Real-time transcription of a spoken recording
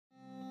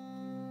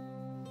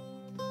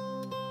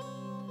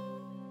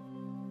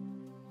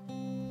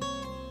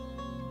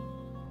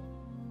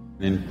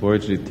In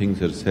poetry, things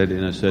are said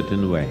in a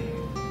certain way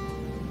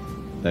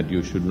that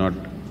you should not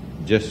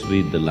just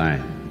read the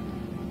line,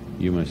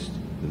 you must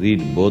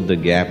read both the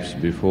gaps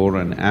before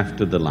and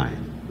after the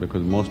line,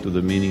 because most of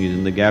the meaning is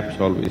in the gaps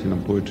always in a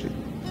poetry.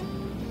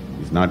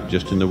 It's not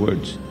just in the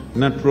words,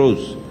 not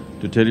prose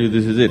to tell you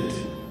this is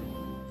it.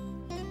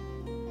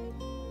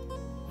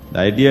 The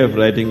idea of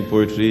writing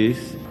poetry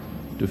is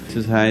to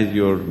exercise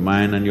your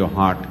mind and your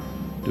heart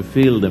to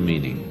feel the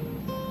meaning,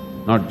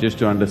 not just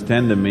to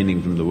understand the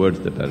meaning from the words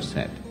that are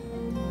said.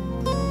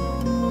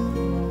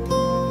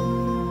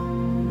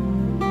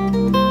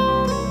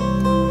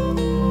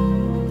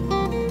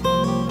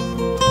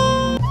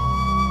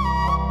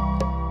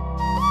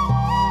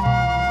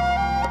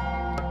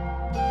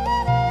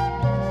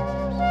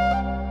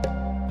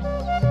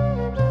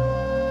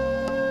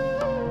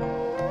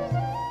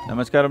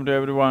 Namaskaram to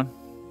everyone,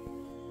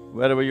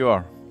 wherever you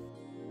are.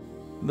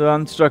 The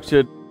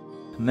unstructured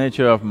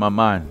nature of my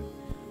mind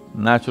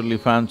naturally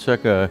found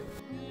succor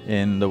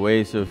in the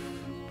ways of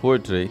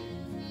poetry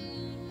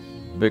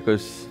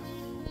because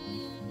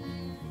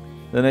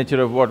the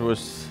nature of what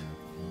was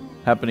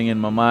happening in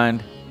my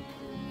mind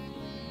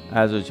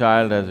as a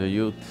child, as a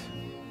youth,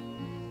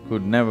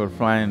 could never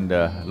find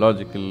a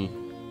logical,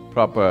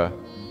 proper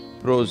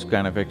prose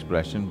kind of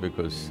expression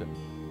because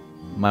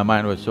my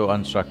mind was so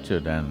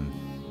unstructured and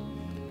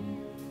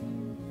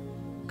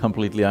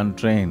completely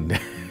untrained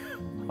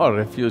or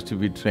refused to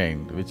be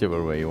trained,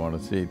 whichever way you want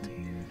to see it.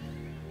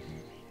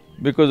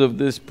 Because of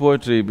this,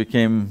 poetry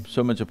became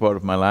so much a part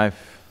of my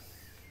life.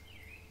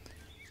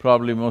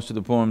 Probably most of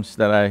the poems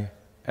that I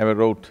ever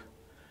wrote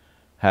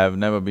have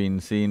never been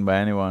seen by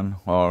anyone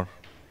or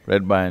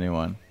read by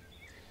anyone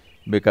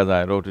because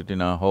I wrote it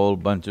in a whole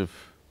bunch of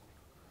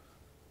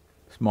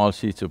small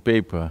sheets of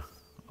paper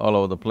all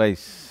over the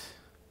place.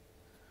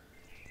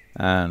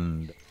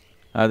 And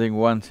I think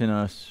once in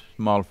a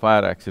small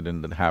fire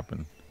accident that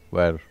happened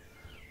where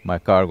my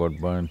car got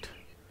burnt,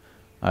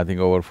 I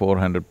think over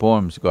 400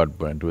 poems got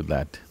burnt with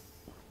that.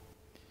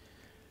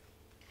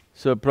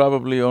 So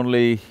probably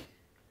only…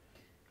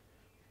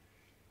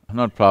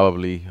 not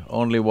probably,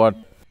 only what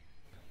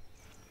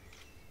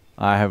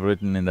I have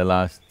written in the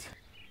last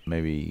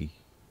maybe…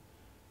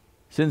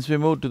 since we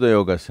moved to the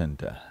yoga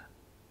center,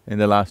 in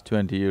the last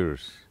 20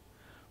 years,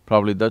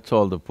 probably that's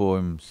all the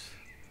poems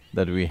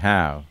that we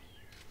have.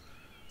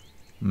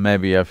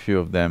 Maybe a few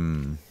of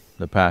them,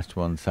 the past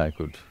ones I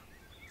could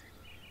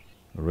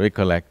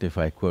recollect if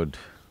I could,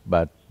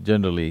 but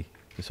generally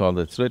it's all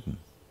that's written.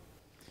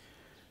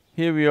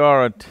 Here we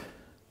are at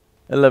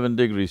 11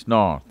 degrees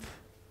north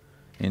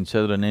in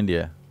southern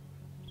India.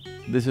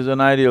 This is an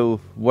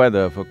ideal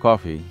weather for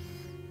coffee,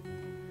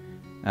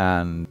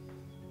 and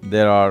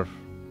there are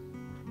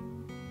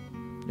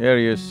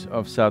areas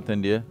of South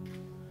India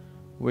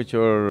which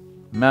are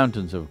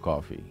mountains of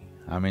coffee.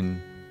 I mean,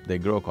 they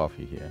grow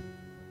coffee here.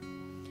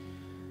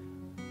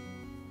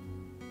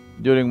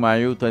 During my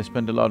youth, I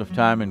spent a lot of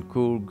time in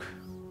Coorg,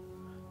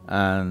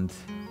 and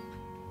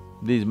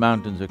these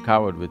mountains are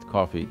covered with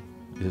coffee.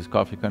 This is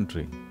coffee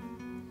country.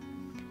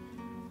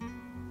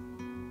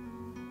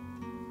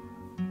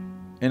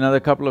 In another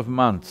couple of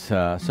months,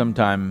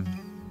 sometime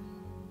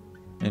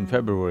in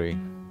February,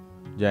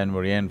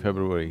 January and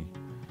February,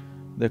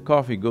 the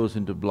coffee goes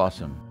into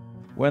blossom.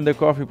 When the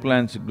coffee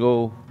plants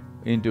go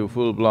into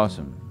full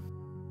blossom,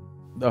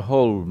 the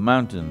whole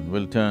mountain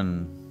will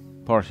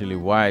turn partially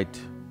white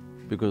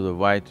because of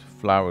white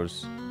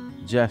flowers,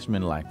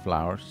 jasmine-like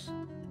flowers.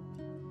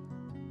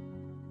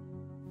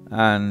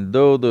 And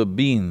though the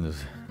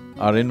beans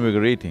are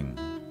invigorating,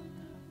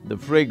 the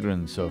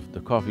fragrance of the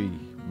coffee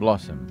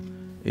blossom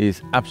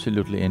is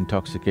absolutely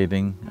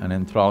intoxicating and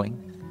enthralling.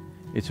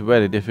 It's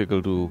very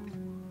difficult to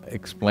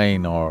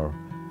explain or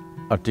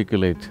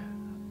articulate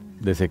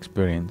this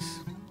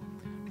experience.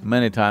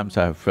 Many times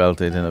I have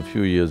felt it, and a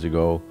few years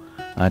ago,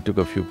 I took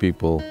a few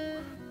people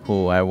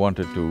who I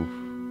wanted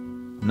to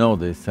know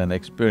this and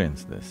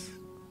experience this.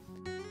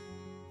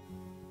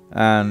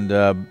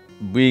 And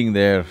being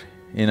there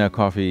in a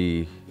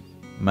coffee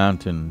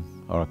mountain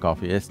or a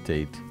coffee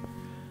estate,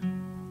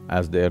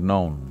 as they're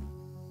known,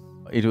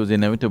 it was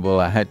inevitable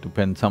I had to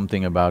pen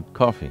something about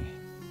coffee.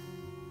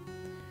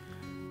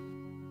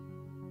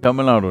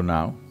 Tamil Nadu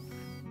now,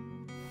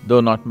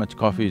 though not much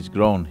coffee is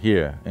grown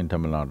here in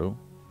Tamil Nadu,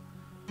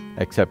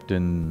 except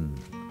in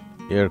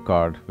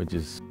Yerkard, which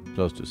is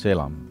close to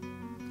Salem.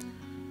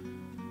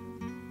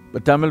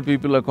 But Tamil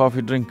people are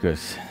coffee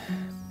drinkers.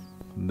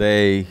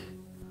 They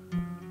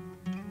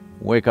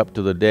wake up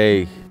to the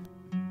day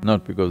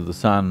not because of the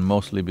sun,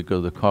 mostly because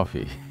of the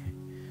coffee.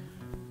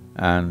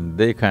 And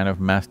they kind of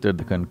mastered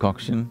the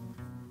concoction.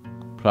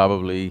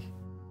 Probably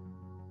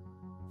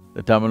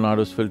the Tamil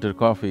Nadu's filter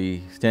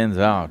coffee stands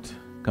out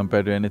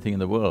compared to anything in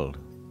the world.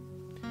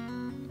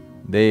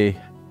 They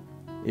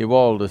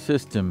evolved a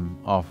system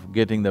of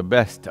getting the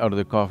best out of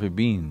the coffee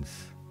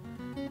beans.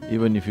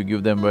 Even if you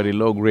give them very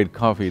low-grade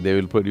coffee, they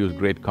will produce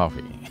great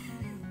coffee.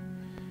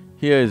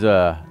 Here is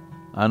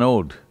an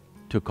ode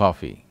to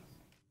coffee.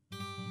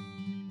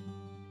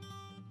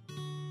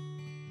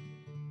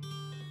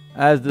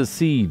 As the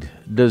seed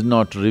does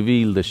not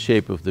reveal the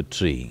shape of the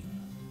tree,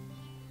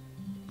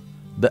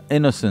 the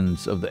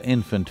innocence of the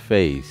infant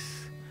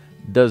face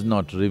does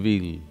not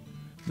reveal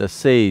the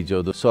sage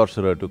or the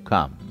sorcerer to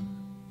come.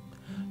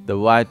 The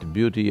white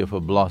beauty of a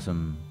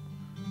blossom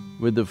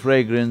with the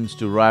fragrance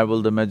to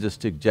rival the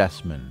majestic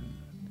jasmine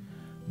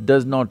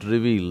does not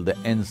reveal the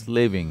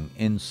enslaving,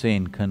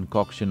 insane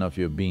concoction of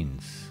your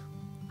beings.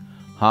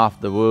 Half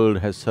the world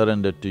has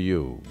surrendered to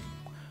you,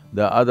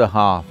 the other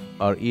half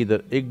are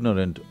either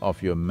ignorant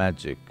of your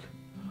magic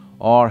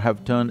or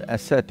have turned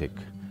ascetic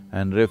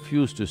and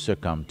refuse to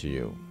succumb to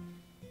you.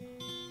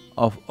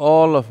 Of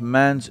all of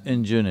man's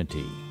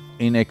ingenuity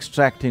in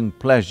extracting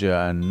pleasure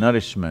and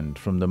nourishment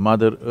from the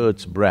Mother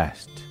Earth's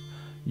breast,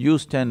 you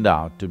stand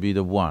out to be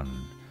the one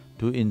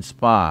to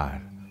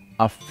inspire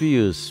a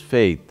fierce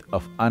faith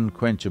of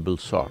unquenchable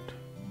sort.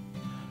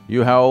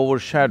 You have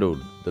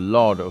overshadowed the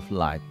Lord of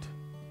Light.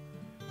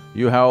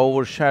 You have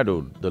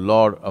overshadowed the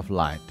Lord of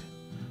Light.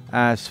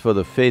 As for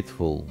the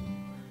faithful,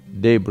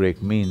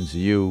 daybreak means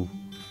you,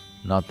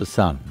 not the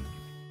sun.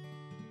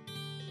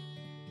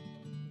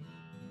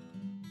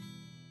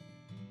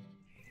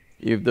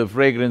 If the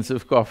fragrance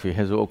of coffee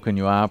has woken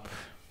you up,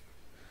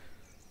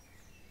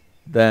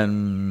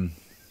 then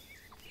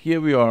here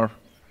we are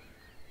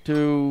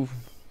to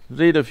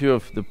read a few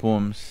of the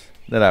poems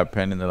that I've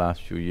penned in the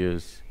last few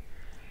years.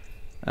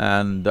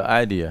 And the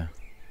idea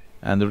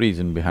and the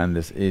reason behind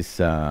this is,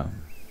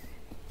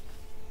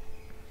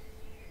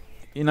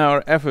 in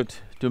our effort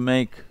to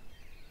make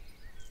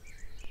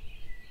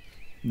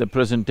the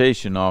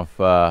presentation of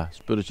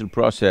spiritual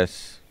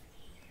process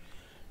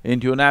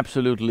into an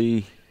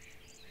absolutely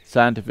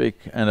scientific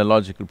and a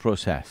logical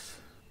process,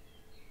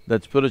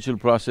 that spiritual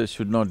process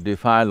should not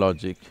defy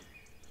logic,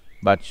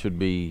 but should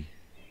be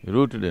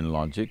rooted in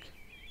logic,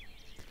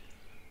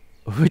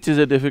 which is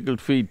a difficult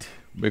feat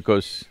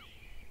because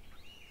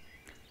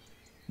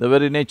the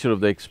very nature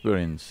of the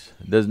experience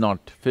does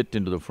not fit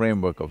into the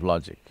framework of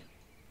logic.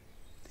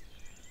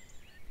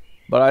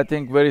 But I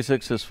think very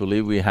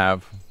successfully we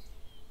have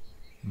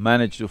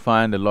managed to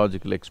find a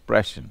logical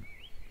expression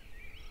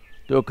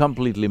to a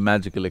completely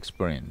magical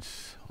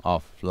experience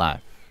of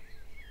life.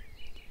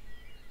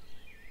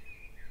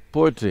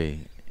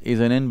 Poetry is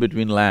an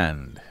in-between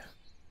land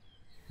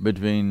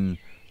between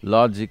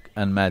logic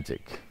and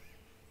magic.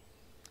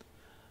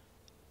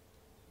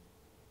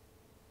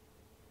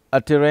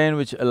 A terrain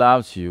which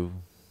allows you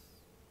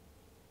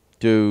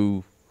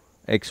to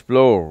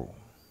explore,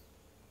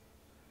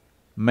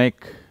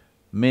 make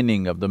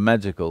meaning of the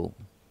magical,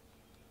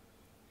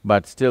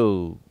 but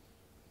still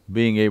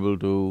being able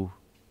to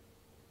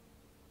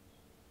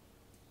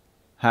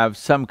have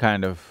some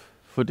kind of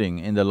footing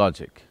in the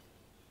logic.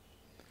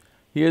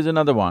 Here's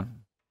another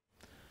one.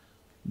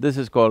 This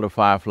is called a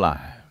firefly.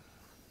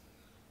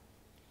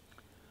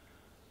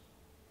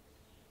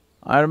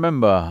 I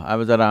remember I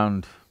was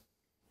around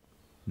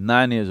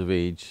 9 years of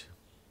age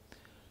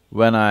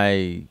when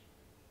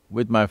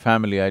with my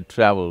family, I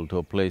traveled to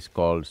a place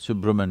called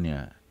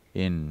Subramanya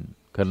in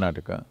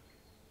Karnataka,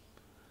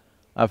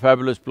 a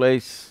fabulous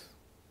place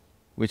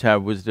which I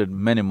have visited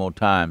many more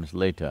times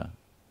later,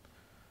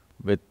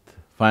 with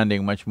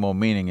finding much more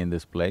meaning in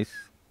this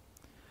place.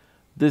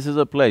 This is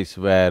a place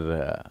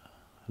where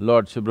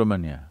Lord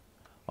Subramanya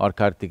or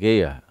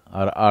Kartikeya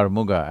or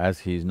Armuga as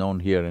he is known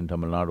here in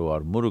Tamil Nadu,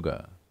 or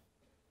Muruga,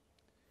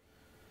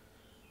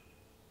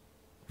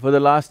 for the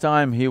last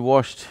time he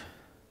washed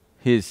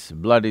his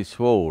bloody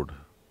sword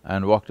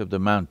and walked up the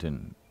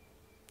mountain.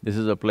 This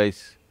is a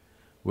place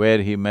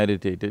where he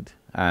meditated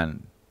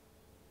and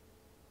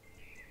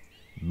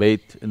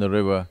bathed in the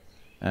river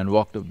and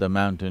walked up the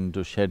mountain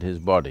to shed his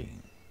body.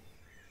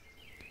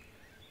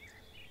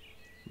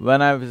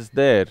 When I was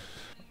there,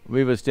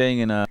 we were staying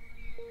in a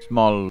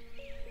small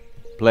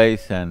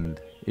place and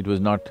it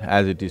was not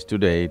as it is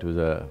today, it was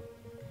a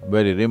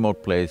very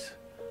remote place,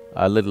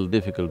 a little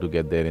difficult to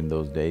get there in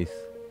those days.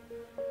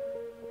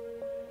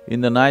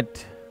 In the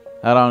night,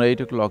 around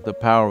 8 o'clock, the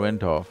power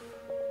went off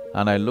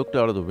and I looked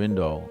out of the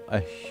window, a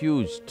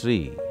huge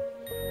tree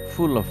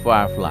full of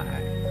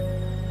fireflies.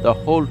 The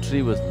whole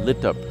tree was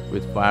lit up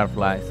with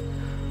fireflies.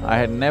 I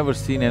had never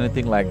seen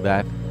anything like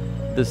that.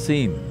 The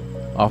scene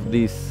of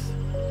this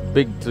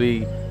big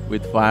tree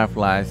with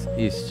fireflies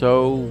is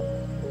so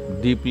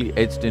deeply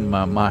etched in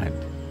my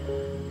mind.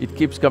 It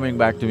keeps coming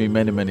back to me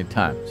many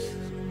times.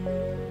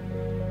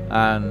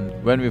 And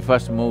when we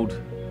first moved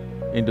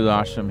into the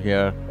ashram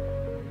here,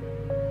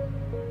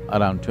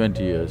 around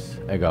 20 years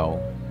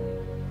ago,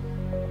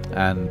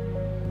 and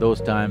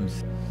those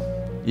times,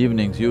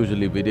 evenings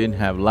usually we didn't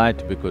have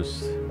light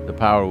because the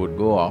power would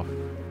go off.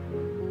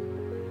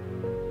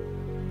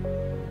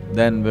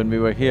 Then when we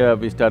were here,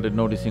 we started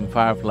noticing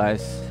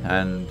fireflies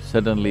and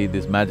suddenly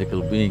these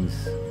magical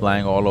beings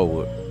flying all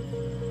over.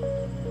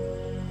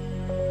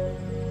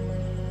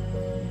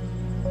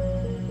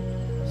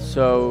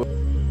 So,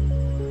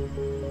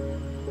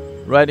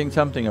 writing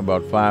something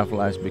about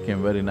fireflies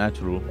became very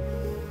natural.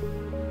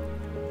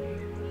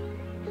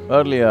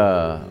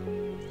 Earlier,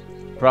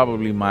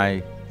 probably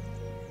my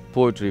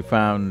poetry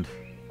found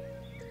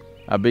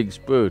a big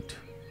spurt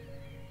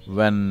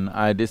when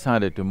I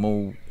decided to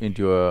move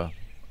into a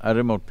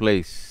remote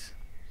place.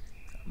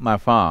 My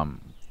farm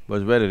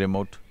was very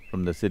remote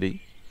from the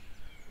city,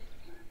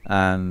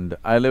 and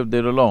I lived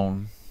there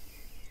alone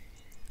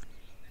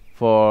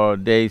for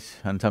days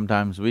and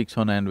sometimes weeks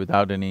on end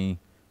without any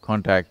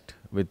contact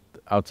with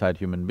outside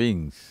human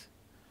beings.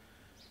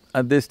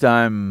 At this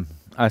time,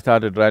 I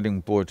started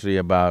writing poetry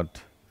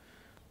about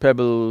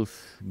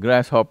pebbles,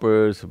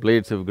 grasshoppers,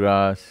 blades of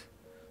grass,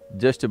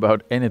 just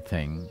about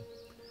anything,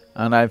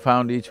 and I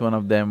found each one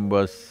of them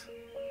was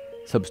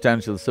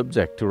substantial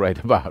subject to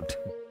write about.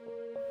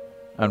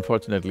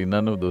 Unfortunately,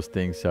 none of those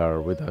things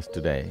are with us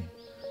today.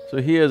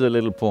 So here's a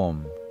little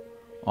poem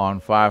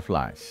on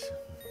fireflies.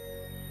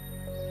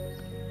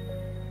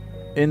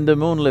 In the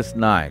moonless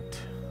night,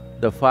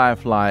 the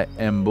firefly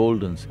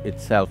emboldens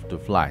itself to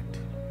flight.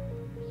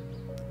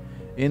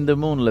 In the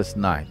moonless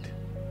night,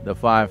 the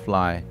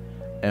firefly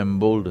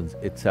emboldens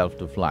itself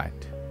to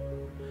flight.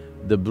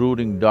 The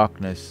brooding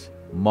darkness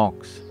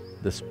mocks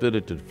the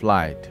spirited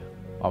flight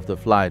of the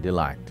fly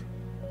delight.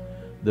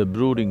 The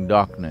brooding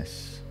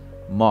darkness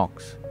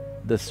mocks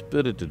the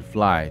spirited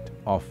flight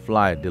of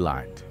fly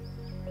delight.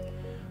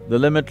 The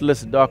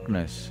limitless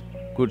darkness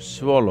could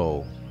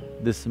swallow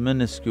this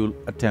minuscule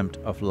attempt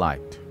of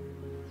light.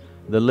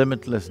 The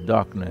limitless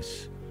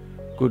darkness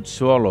could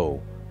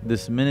swallow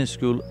this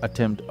minuscule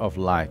attempt of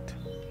light.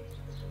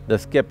 The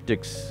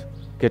skeptic's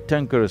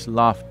cantankerous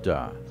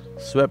laughter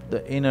swept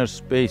the inner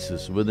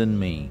spaces within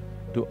me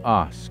to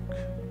ask.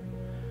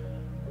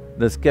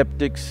 The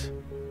skeptic's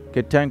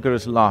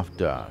cantankerous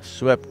laughter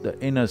swept the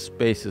inner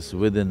spaces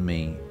within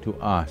me to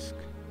ask,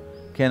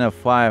 can a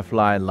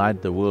firefly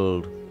light the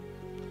world?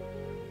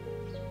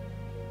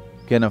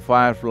 Can a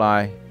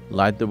firefly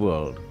light the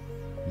world?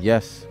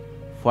 Yes,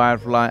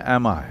 firefly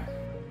am I.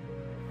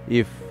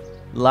 If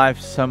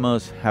life's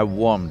summers have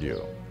warmed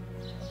you,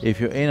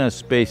 if your inner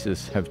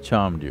spaces have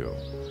charmed you,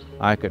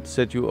 I could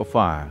set you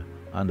afire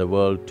and the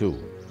world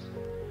too.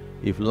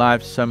 If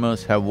life's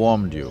summers have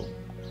warmed you,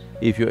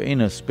 if your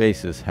inner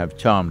spaces have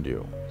charmed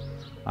you,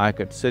 I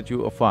could set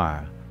you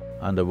afire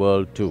and the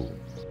world too.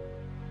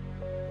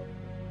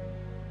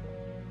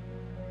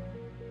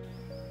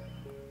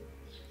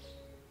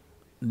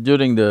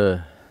 During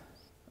the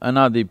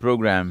Anadi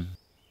program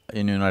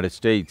in United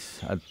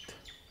States at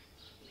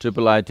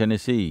III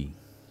Tennessee,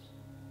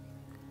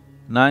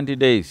 90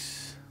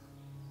 days,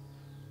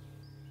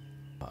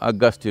 a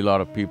gusty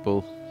lot of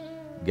people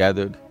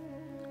gathered.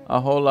 A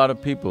whole lot of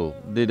people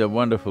did a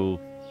wonderful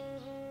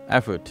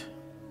effort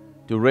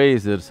to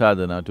raise their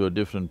sadhana to a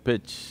different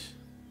pitch,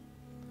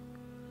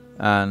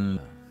 and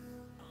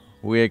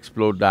we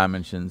explored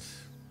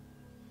dimensions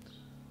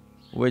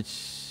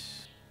which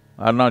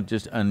are not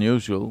just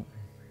unusual,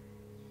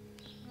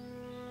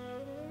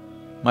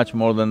 much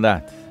more than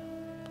that.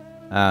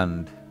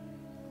 And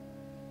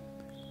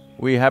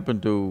we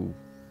happened to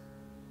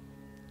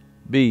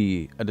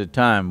be at a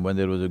time when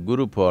there was a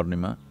Guru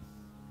Purnima.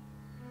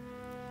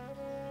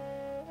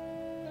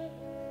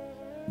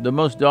 The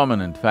most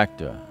dominant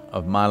factor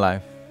of my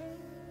life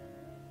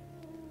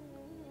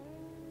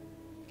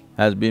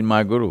has been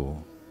my Guru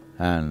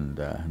and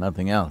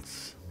nothing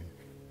else.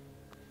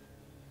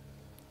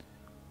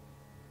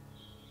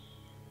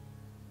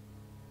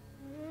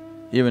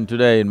 Even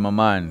today in my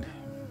mind,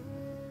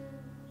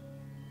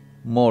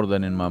 more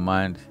than in my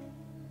mind,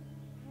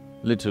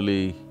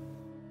 literally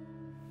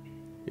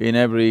in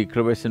every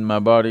crevice in my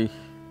body,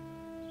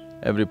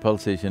 every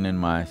pulsation in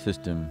my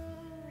system,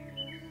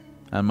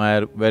 and my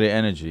very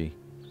energy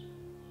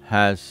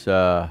has…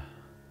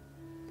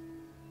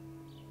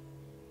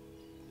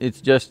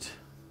 it's just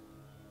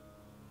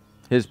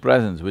His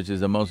presence which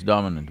is the most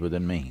dominant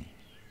within me.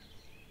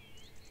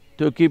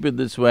 To keep it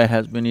this way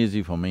has been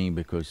easy for me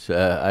because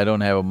I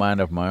don't have a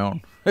mind of my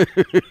own.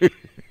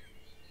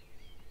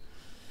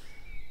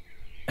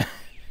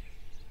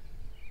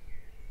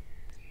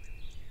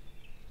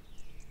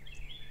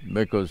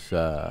 Because…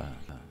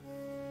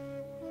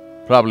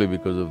 probably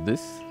because of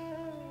this,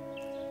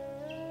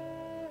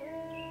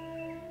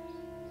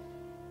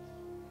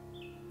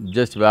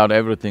 just about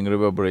everything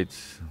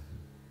reverberates,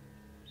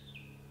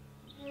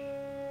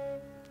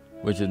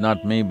 which is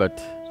not me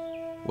but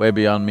way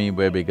beyond me,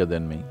 way bigger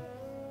than me.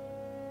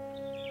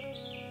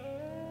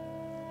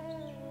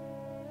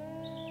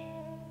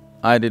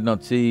 I did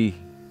not see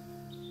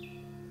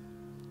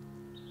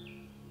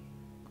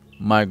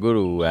my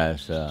Guru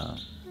as a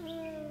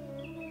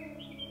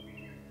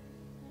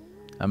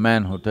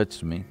man who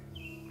touched me.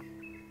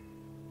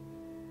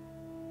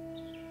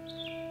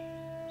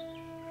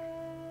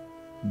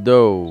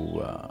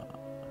 Though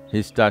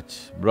his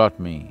touch brought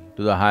me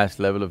to the highest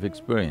level of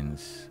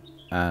experience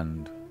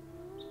and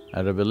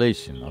a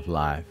revelation of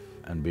life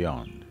and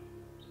beyond.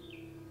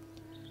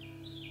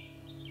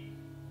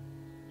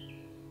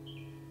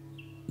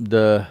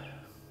 The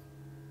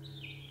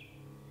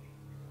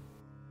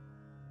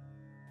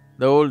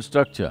old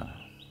structure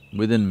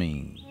within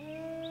me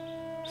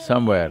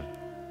somewhere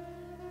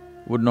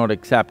would not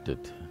accept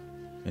it,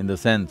 in the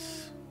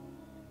sense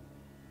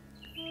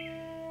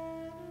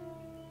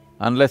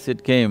unless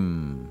it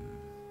came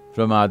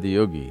from Adi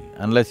Yogi,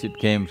 unless it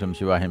came from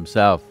Shiva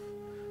himself,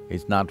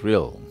 it's not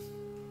real.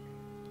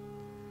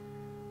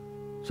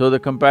 So the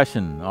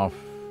compassion of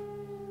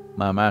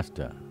my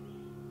master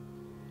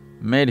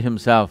made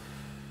himself,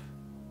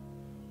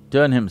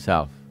 turn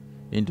himself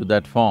into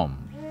that form.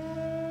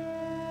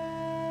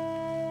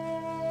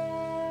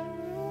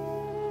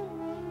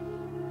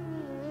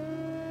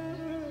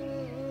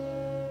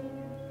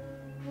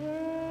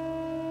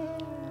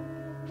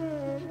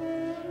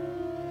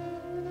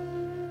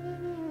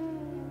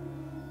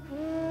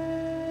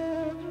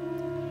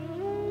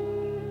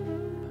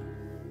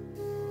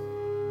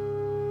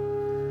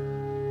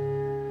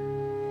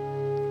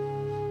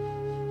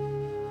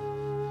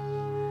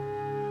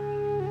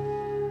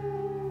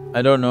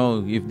 I don't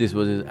know if this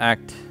was his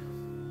act,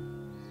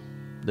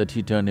 that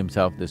he turned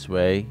himself this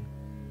way,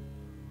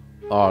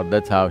 or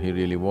that's how he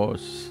really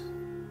was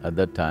at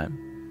that time.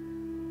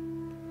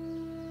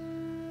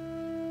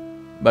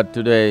 But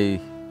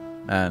today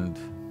and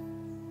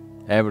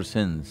ever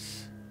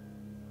since,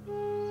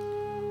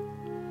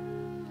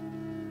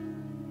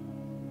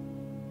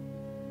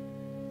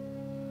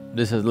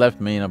 this has left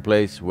me in a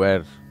place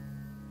where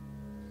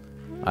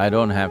I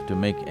don't have to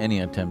make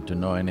any attempt to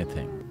know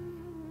anything.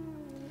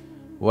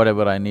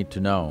 Whatever I need to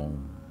know,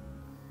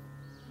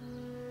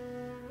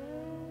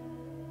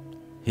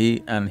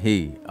 he and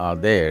he are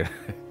there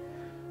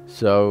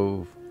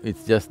so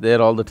it's just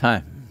there all the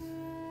time.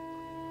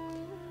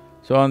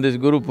 So on this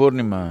Guru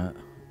Purnima,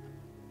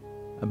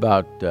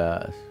 about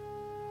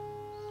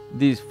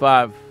these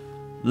 5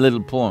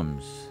 little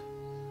poems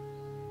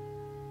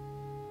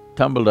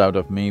tumbled out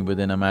of me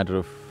within a matter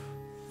of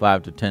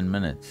 5 to 10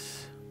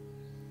 minutes.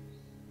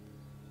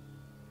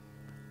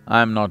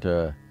 I'm not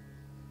a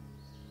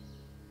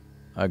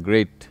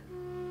great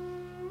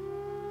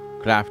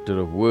crafter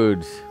of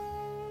words.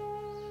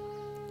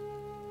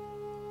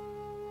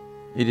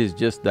 It is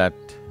just that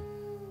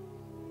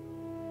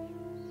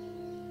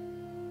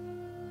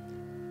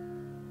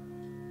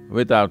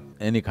without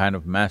any kind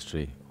of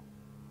mastery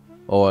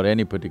over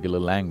any particular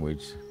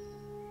language,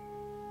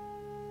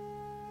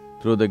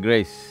 through the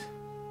grace,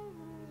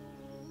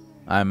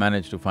 I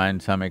managed to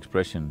find some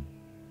expression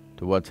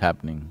to what's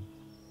happening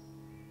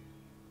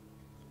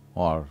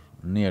or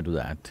near to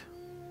that.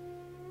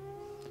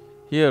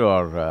 Here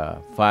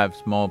are 5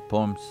 small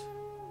poems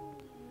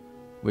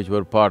which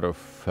were part of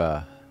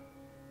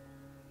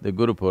the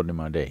Guru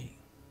Purnima day.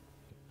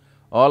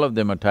 All of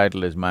them are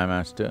titled as My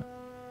Master.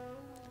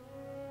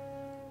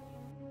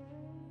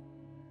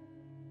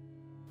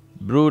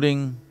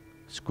 Brooding,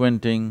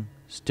 squinting,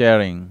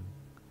 staring,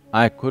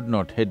 I could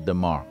not hit the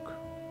mark.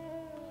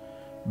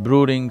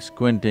 Brooding,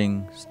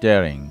 squinting,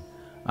 staring,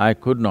 I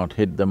could not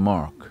hit the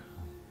mark.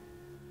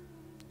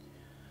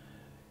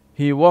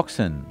 He walks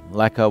in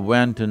like a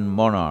wanton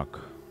monarch.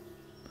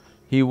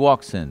 He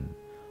walks in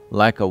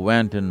like a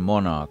wanton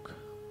monarch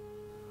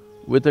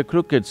with a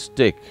crooked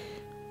stick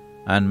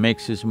and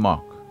makes his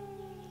mark.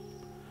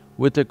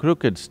 With a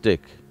crooked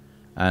stick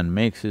and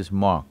makes his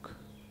mark.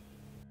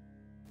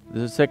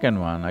 This is the second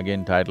one,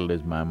 again titled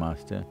as My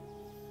Master.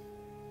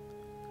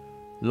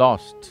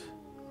 Lost,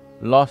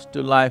 lost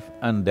to life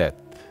and death.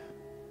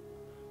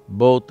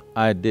 Both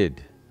I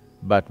did,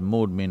 but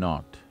moved me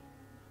not.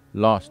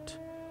 Lost,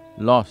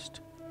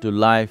 lost to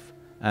life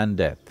and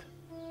death.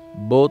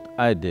 Both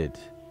I did,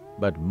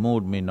 but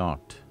moved me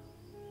not.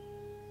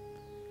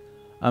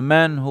 A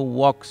man who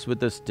walks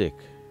with a stick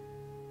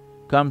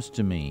comes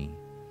to me,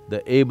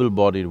 the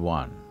able-bodied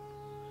one.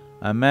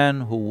 A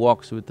man who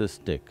walks with a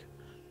stick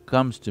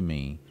comes to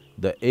me,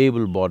 the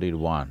able-bodied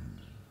one.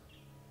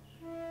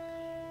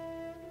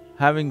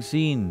 Having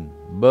seen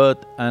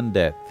birth and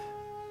death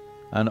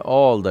and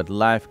all that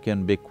life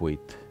can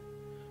bequeath,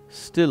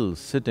 still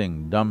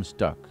sitting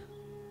dumb-stuck.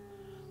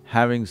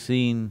 Having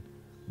seen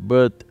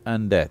birth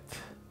and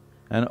death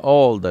and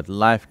all that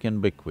life can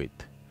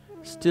bequeath,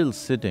 still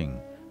sitting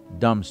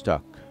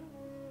dumb-stuck.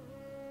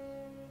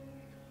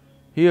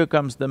 Here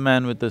comes the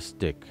man with a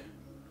stick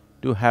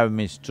to have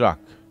me struck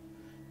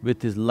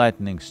with his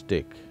lightning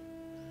stick.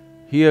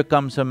 Here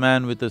comes a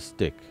man with a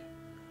stick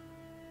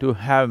to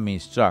have me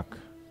struck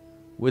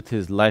with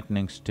his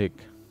lightning stick.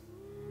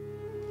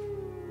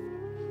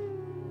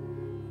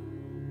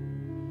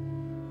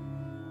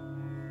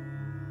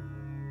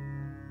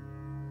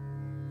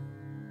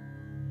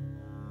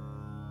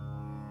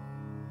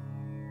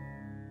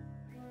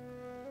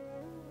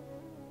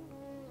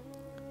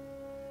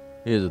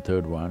 Here's the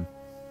third one.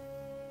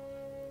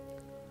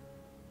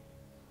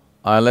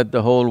 I let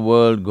the whole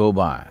world go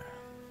by,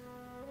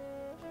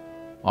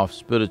 of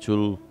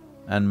spiritual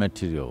and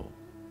material,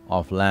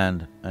 of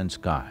land and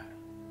sky.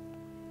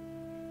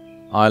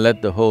 I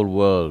let the whole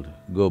world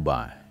go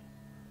by,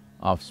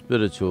 of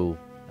spiritual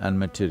and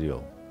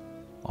material,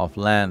 of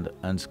land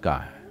and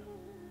sky.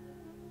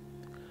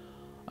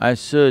 I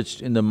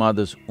searched in the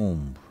mother's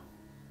womb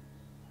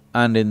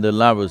and in the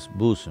lover's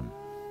bosom.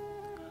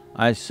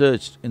 I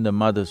searched in the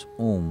mother's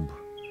womb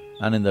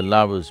and in the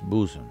lover's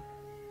bosom.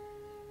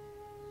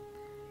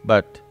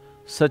 But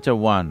such a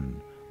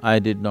one I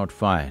did not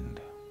find,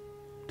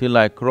 till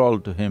I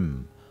crawled to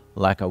him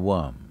like a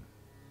worm.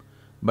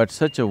 But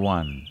such a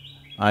one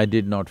I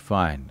did not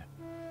find.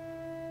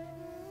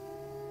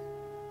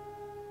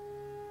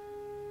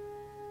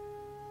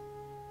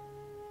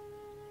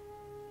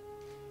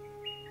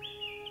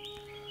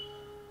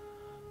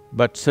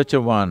 But such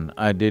a one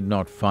I did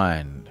not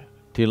find,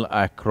 till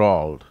I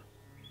crawled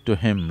to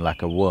him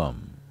like a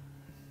worm.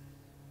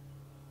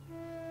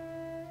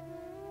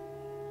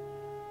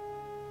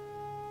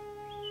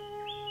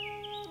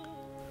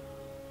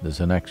 There's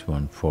the next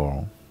one,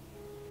 4.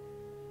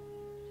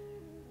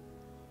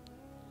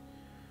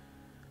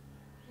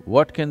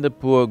 What can the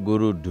poor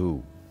guru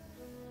do?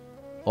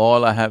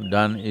 All I have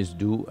done is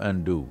do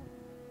and do.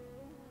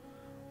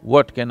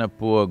 What can a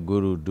poor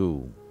guru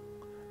do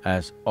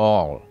as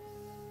all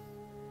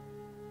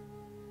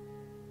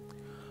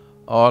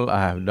I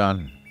have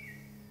done?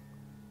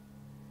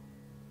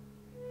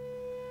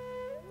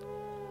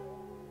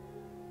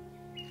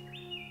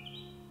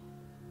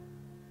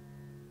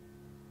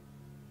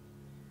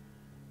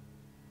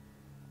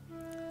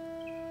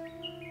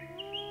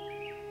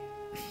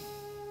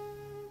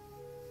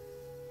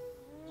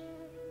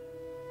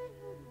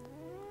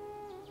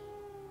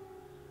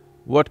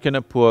 What can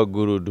a poor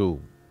guru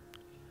do?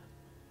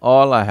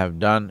 All I have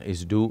done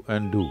is do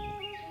and do.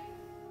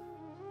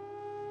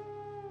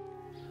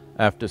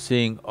 After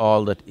seeing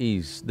all that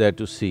is there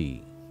to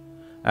see,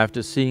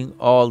 after seeing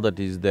all that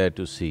is there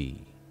to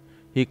see,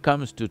 he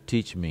comes to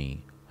teach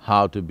me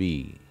how to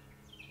be.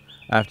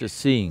 After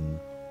seeing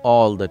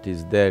all that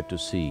is there to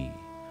see,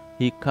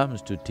 he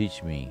comes to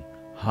teach me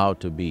how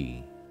to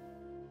be.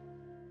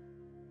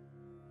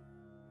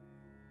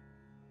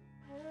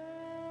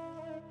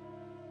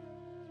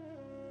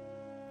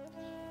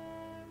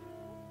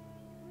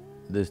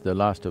 This is the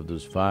last of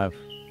those 5.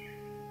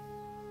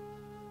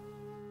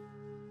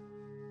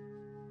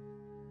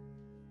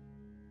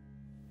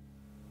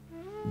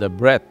 The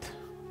breath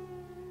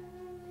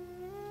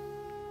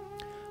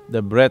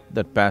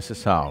that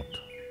passes out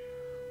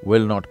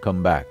will not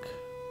come back.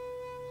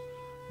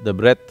 The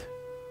breath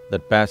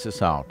that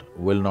passes out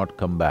will not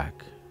come back.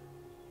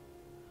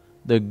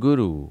 The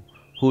Guru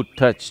who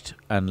touched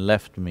and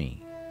left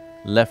me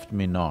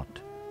not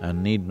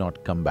and need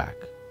not come back.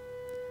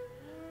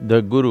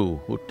 The Guru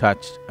who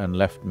touched and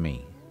left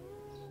me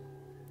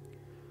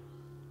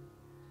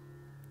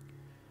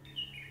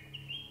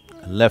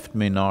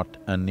not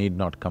and need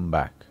not come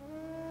back.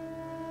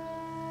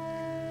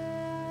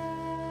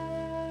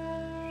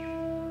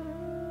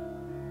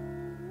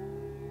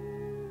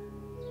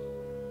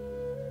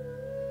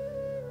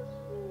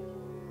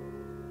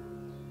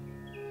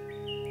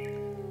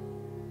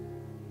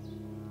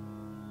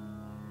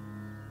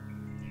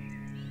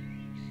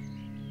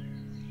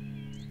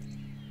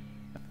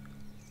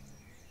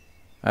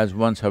 As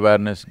one's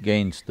awareness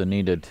gains the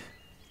needed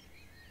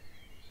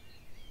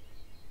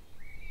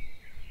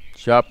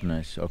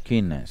sharpness or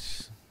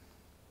keenness,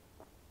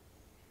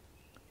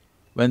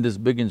 when this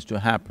begins to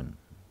happen,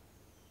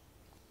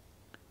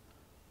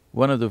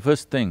 one of the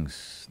first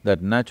things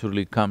that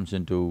naturally comes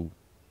into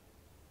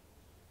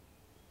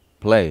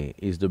play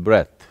is the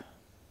breath.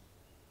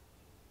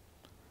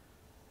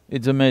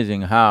 It's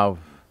amazing how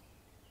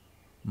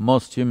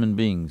most human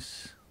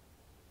beings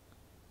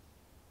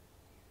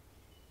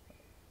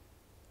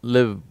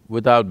live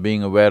without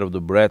being aware of the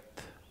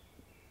breath,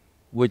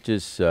 which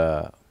is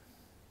a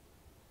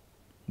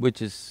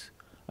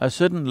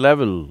certain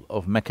level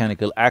of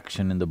mechanical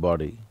action in the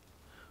body,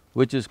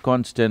 which is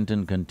constant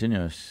and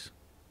continuous.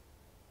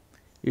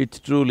 It's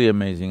truly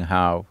amazing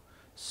how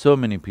so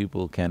many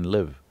people can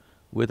live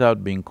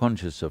without being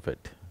conscious of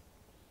it.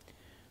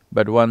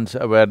 But once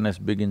awareness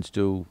begins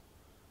to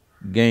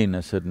gain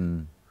a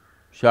certain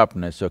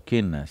sharpness or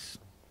keenness,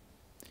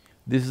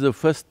 this is the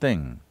first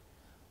thing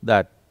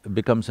that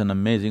becomes an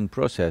amazing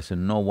process,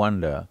 and no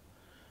wonder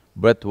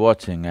breath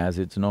watching, as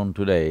it's known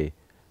today,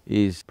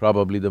 is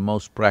probably the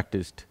most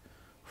practiced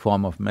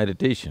form of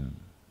meditation.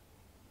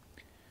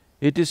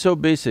 It is so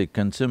basic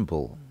and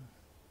simple,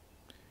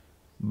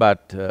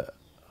 but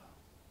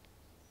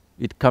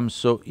it comes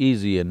so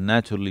easy and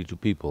naturally to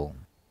people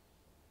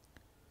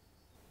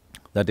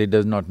that it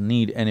does not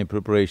need any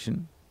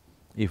preparation.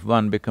 If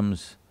one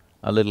becomes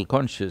a little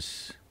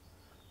conscious,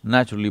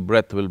 naturally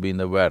breath will be in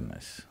the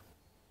awareness.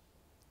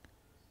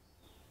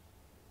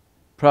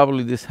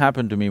 Probably this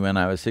happened to me when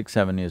I was 6,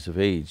 7 years of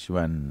age,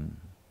 when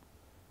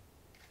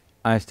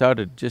I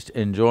started just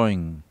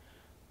enjoying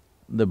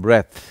the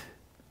breath,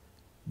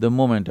 the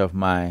movement of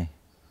my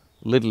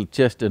little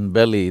chest and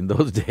belly in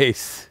those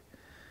days,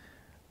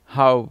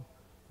 how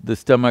the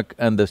stomach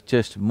and the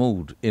chest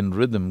moved in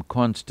rhythm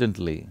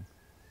constantly.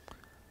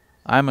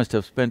 I must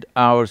have spent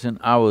hours and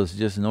hours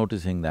just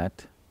noticing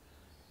that.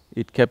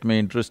 It kept me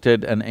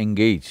interested and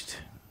engaged.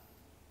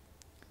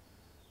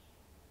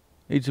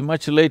 It's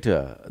much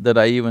later that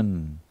I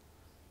even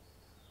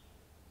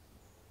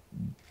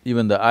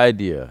the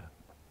idea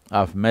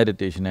of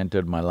meditation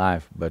entered my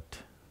life, but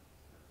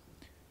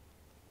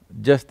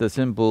just the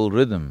simple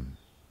rhythm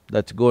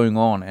that's going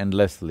on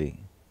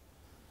endlessly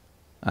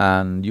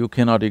and you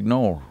cannot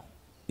ignore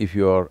if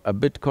you are a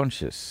bit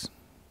conscious.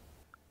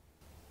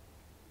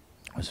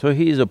 So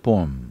here's a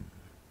poem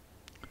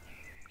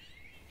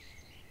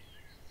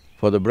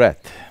for the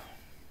breath,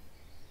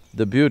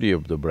 the beauty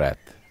of the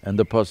breath and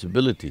the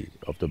possibility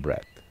of the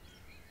breath.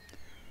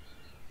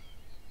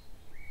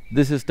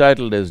 This is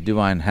titled as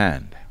Divine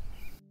Hand.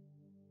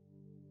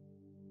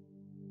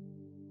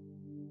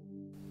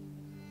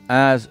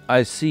 As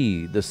I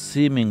see the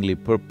seemingly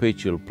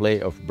perpetual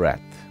play of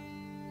breath,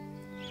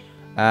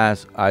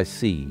 as I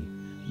see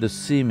the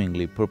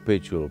seemingly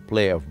perpetual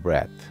play of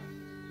breath,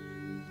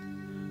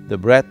 the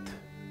breath,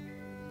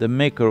 the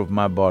maker of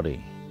my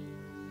body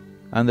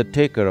and the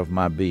taker of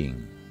my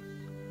being,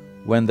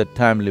 when the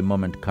timely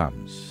moment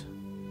comes.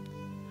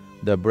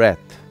 The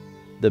breath,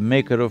 the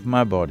maker of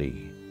my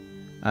body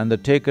and the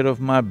taker of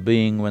my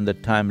being when the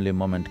timely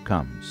moment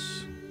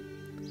comes.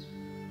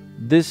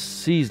 This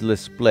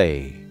ceaseless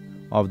play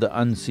of the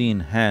unseen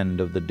hand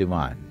of the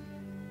Divine,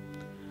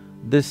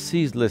 this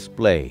ceaseless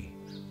play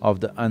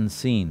of the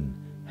unseen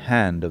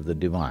hand of the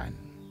Divine,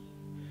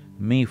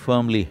 me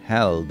firmly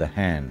held the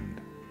hand,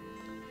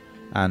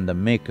 and the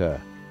Maker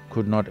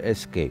could not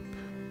escape.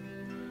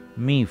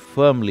 Me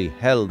firmly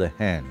held the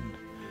hand,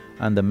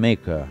 and the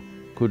Maker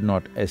could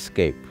not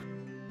escape.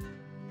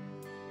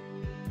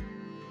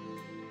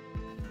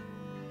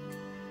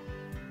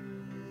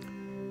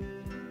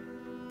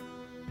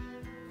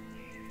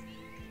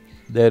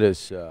 There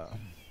is…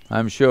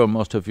 I'm sure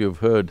most of you have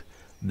heard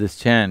this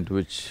chant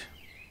which…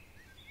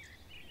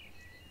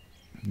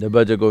 the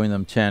Bhaja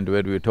Govindam chant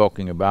where we were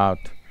talking about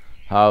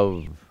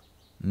how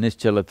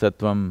Nischala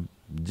Tattvam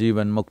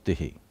Jivan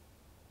Muktihi.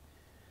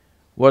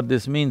 What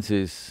this means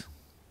is,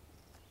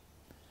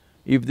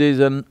 if there is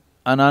an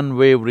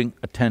unwavering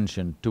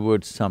attention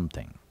towards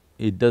something,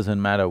 it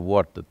doesn't matter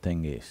what the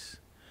thing is.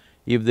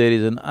 If there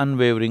is an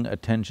unwavering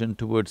attention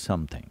towards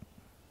something,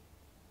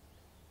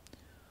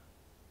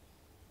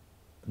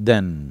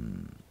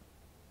 then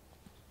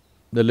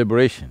the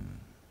liberation,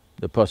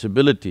 the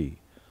possibility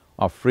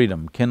of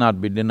freedom cannot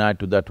be denied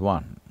to that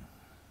one.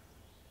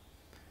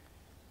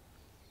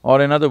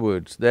 Or in other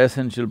words, the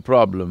essential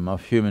problem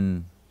of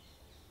human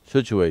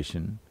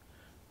situation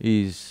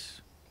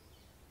is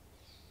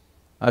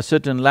a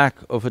certain lack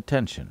of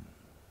attention.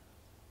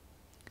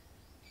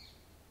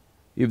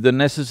 If the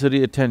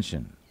necessary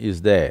attention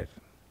is there,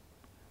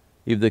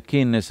 if the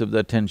keenness of the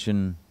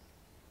attention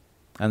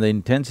and the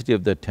intensity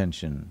of the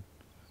attention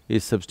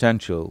is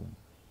substantial,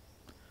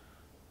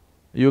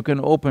 you can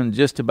open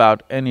just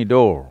about any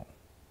door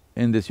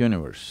in this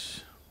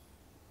universe.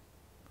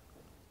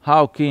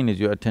 How keen is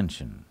your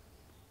attention?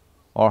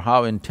 Or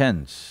how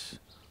intense,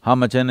 how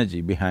much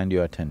energy behind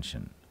your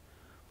attention?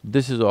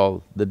 This is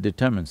all that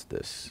determines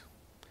this.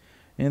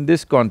 In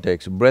this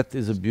context, breath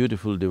is a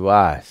beautiful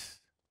device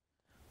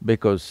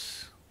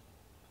because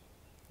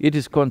it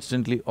is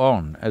constantly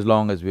on as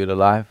long as we're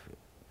alive,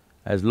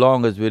 as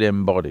long as we're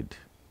embodied.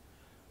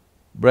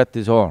 Breath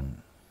is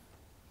on,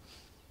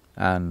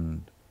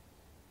 and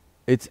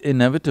it's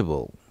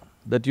inevitable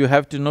that you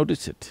have to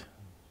notice it.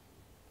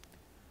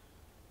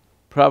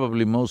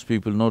 Probably most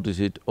people notice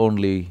it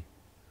only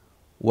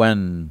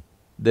when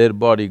their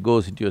body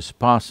goes into a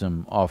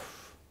spasm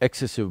of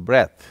excessive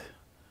breath.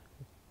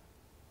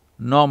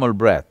 Normal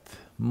breath,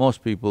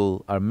 most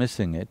people are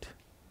missing it.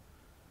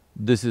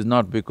 This is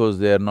not because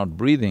they are not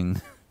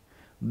breathing,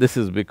 this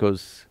is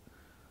because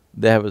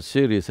they have a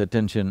serious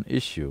attention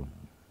issue.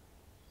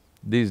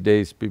 These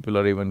days, people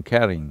are even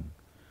carrying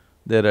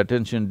their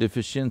attention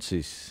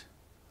deficiencies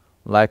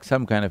like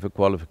some kind of a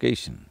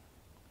qualification.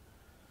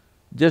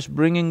 Just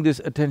bringing this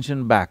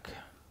attention back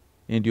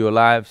into your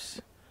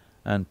lives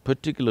and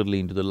particularly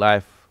into the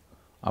life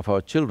of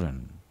our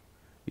children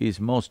is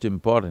most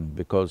important,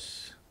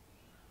 because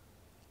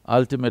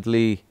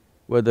ultimately,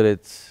 whether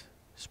it's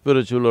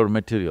spiritual or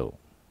material,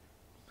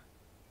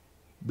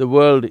 the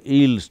world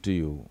yields to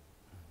you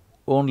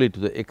only to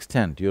the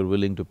extent you're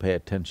willing to pay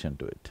attention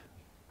to it.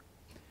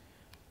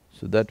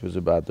 So that was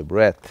about the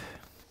breath.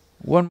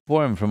 One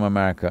poem from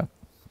America,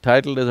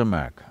 titled as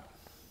America.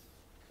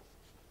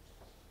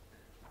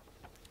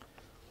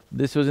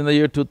 This was in the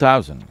year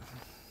 2000.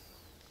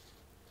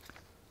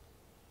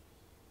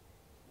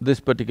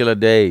 This particular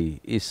day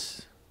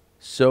is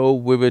so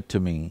vivid to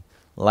me,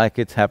 like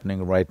it's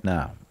happening right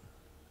now.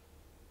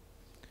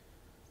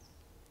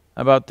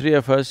 About three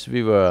of us,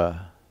 we were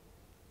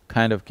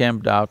kind of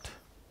camped out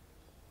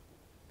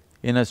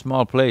in a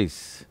small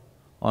place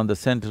on the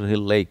Center Hill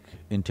Lake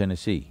in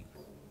Tennessee.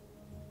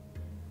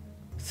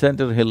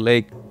 Center Hill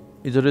Lake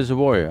is a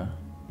reservoir.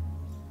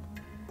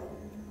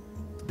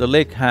 The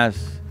lake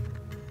has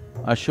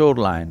a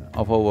shoreline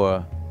of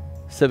over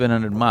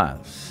 700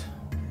 miles.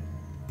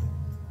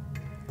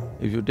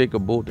 If you take a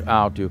boat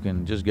out, you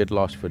can just get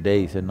lost for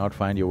days and not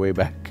find your way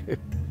back.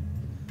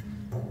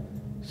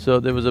 So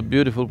there was a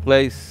beautiful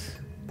place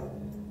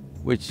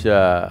which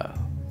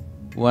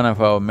one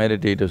of our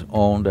meditators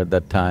owned at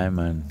that time,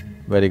 and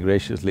very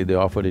graciously they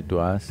offered it to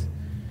us.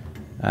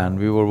 And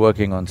we were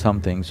working on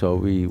something, so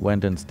we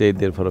went and stayed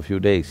there for a few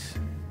days.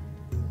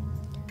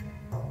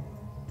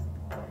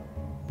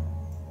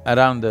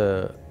 around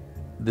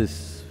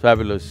this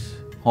fabulous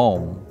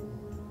home,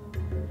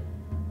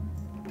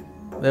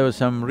 there were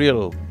some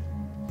real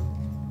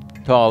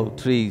tall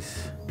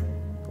trees,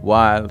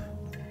 wild,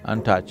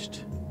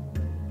 untouched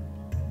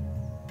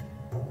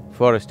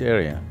forest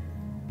area.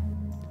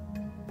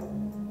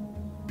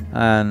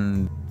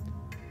 And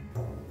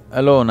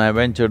alone I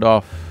ventured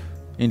off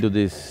into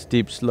these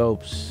steep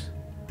slopes,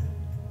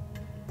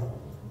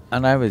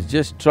 and I was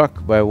just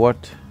struck by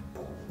what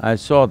I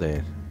saw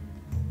there.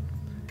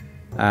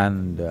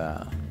 And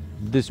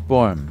this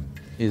poem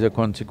is a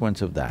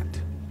consequence of that.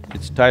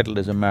 It's titled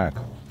as a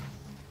miracle.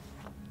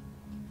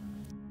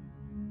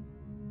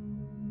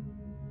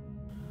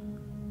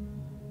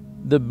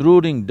 The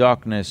brooding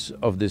darkness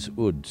of these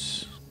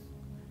woods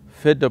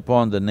fed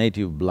upon the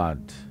native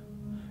blood.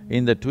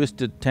 In the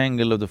twisted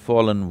tangle of the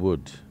fallen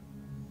wood,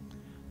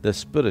 the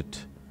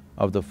spirit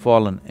of the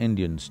fallen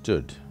Indian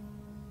stood.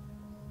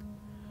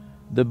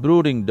 The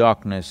brooding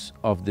darkness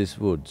of these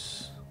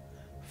woods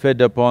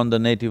fed upon the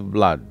native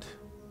blood.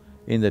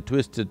 In the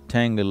twisted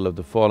tangle of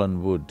the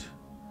fallen wood,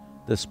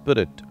 the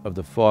spirit of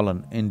the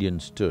fallen Indian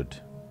stood.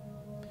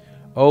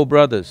 O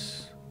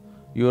brothers,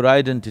 your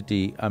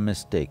identity a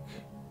mistake,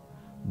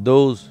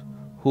 those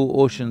who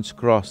oceans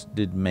crossed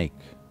did make.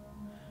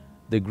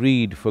 The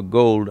greed for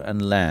gold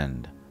and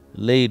land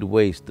laid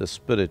waste the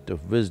spirit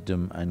of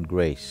wisdom and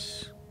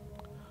grace.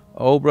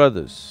 O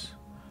brothers,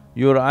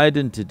 your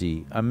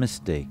identity a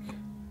mistake,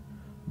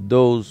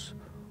 those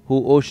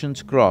who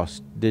oceans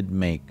crossed did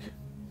make.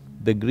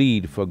 The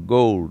greed for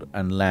gold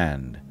and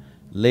land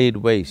laid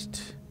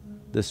waste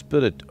the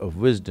spirit of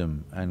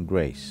wisdom and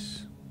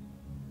grace.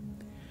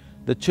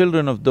 The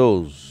children of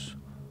those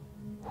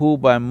who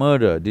by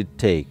murder did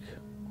take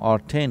are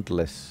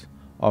taintless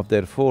of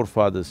their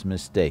forefathers'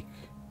 mistake,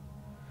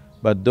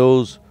 but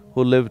those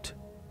who lived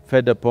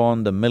fed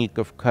upon the milk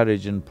of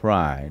courage and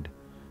pride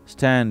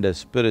stand as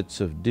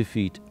spirits of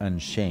defeat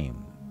and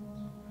shame.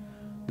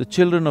 The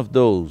children of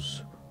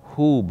those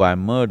who by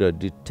murder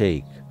did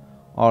take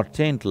are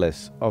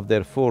taintless of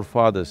their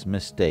forefathers'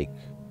 mistake,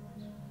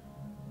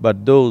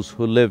 but those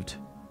who lived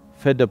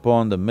fed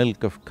upon the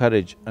milk of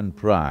courage and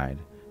pride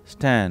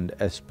stand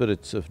as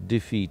spirits of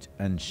defeat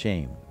and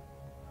shame.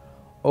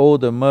 O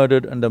the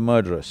murdered and the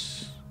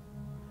murderous,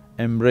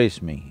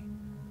 embrace me,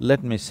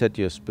 let me set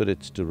your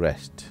spirits to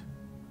rest.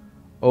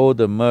 O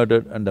the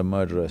murdered and the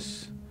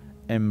murderous,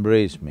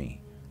 embrace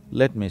me,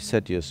 let me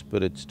set your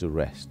spirits to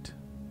rest.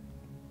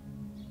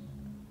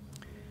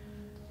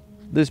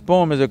 This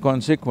poem is a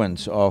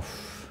consequence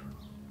of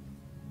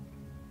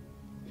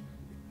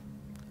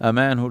a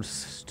man who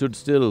stood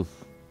still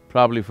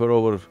probably for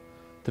over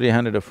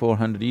 300 or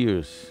 400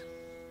 years,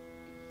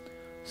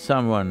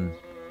 someone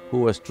who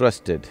was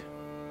trusted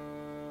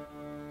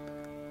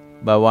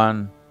by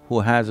one who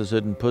has a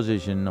certain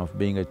position of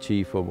being a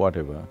chief or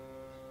whatever,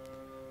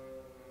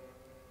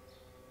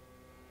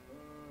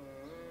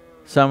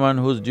 someone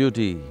whose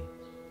duty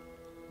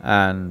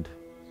and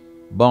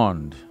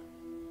bond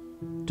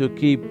to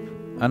keep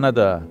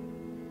another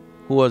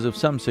who was of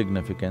some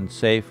significance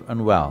safe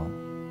and well.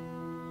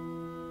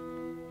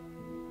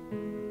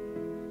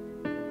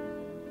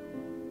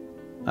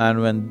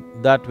 And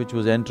when that which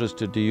was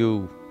entrusted to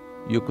you,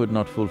 you could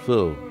not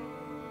fulfill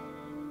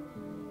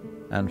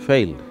and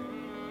failed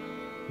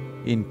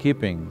in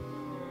keeping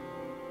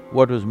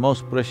what was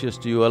most precious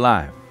to you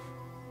alive,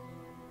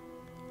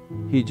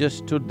 he just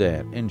stood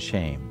there in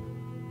shame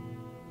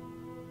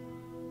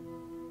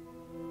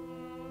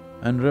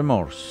and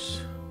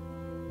remorse,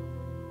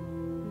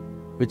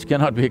 which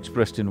cannot be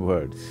expressed in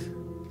words.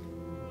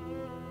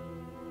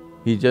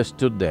 He just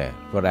stood there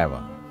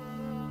forever.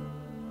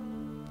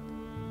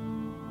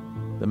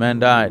 The man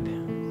died,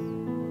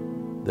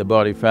 the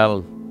body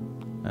fell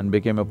and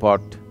became a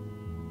part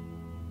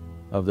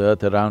of the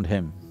earth around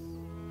him.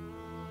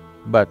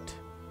 But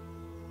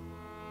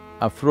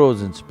a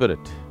frozen spirit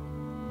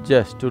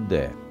just stood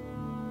there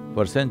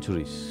for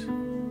centuries.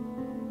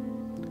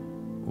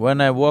 When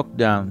I walked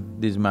down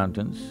these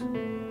mountains,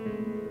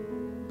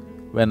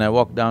 when I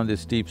walked down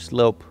this steep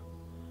slope,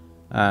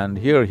 and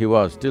here he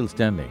was still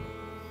standing.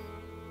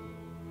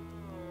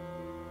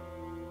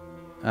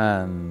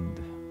 And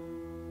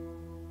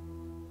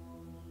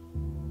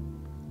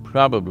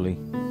probably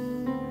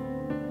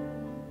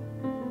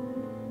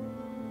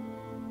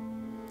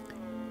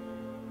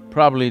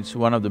it's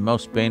one of the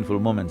most painful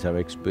moments I've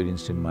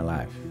experienced in my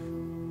life.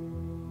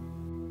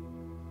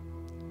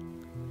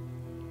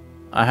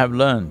 I have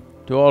learned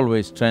to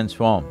always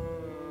transform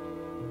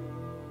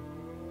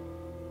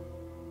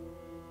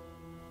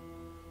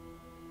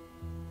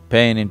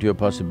pain into a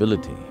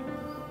possibility.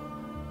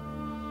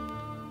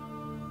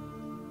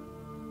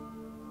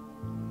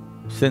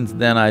 Since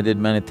then, I did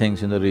many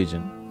things in the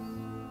region.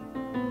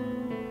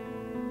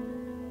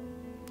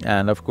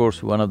 And of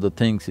course, one of the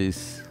things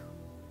is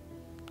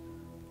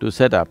to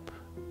set up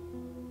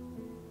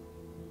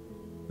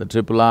the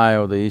III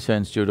or the Isha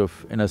Institute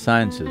of Inner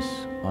Sciences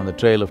on the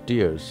Trail of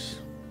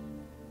Tears.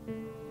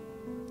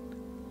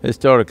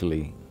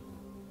 Historically,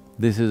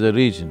 this is a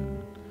region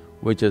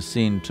which has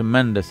seen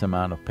tremendous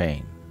amount of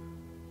pain.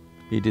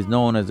 It is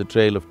known as the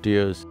Trail of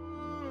Tears.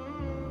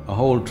 A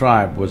whole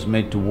tribe was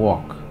made to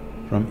walk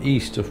from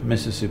east of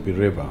Mississippi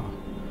River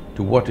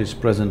to what is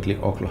presently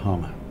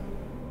Oklahoma.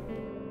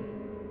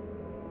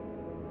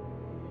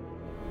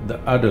 The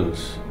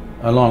adults,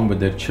 along with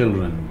their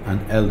children and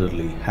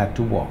elderly, had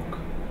to walk,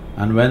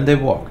 and when they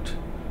walked,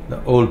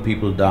 the old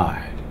people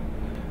died.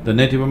 The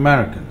Native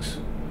Americans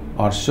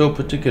are so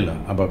particular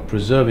about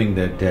preserving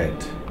their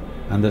dead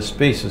and the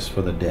spaces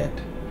for the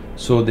dead,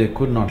 so they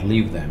could not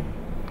leave them.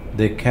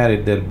 They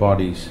carried their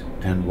bodies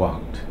and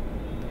walked.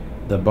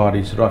 The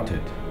bodies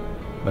rotted,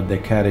 but they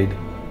carried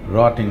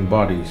rotting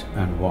bodies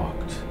and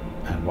walked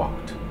and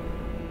walked.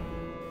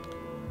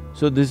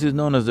 So this is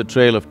known as the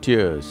Trail of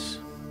Tears,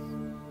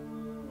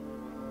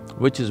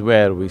 which is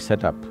where we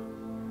set up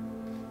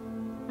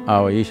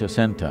our Isha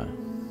Center.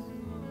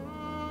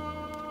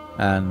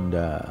 And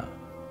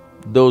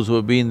those who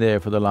have been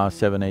there for the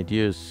last 7-8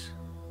 years,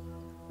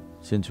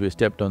 since we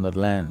stepped on that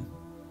land,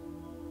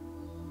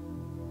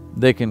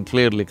 they can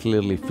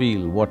clearly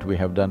feel what we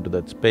have done to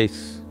that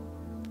space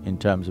in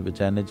terms of its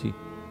energy,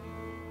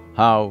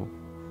 how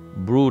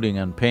brooding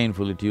and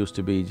painful it used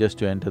to be just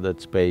to enter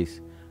that space,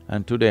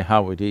 and today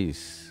how it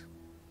is.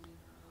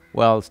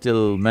 Well,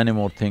 still many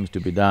more things to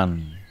be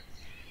done.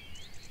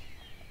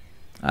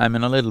 I'm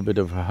in a little bit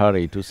of a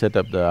hurry to set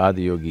up the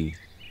Adiyogi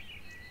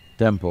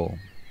temple,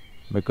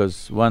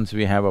 because once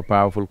we have a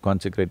powerful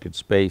consecrated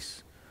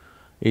space,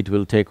 it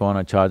will take on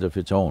a charge of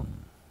its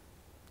own.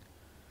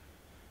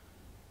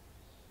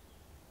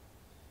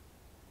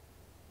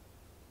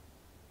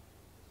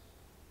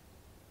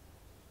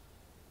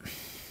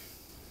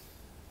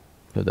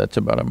 So that's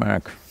about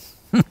America.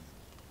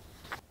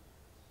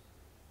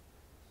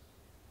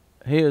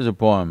 Here's a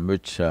poem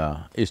which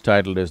is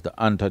titled as The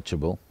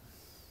Untouchable.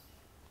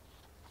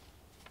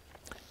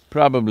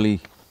 Probably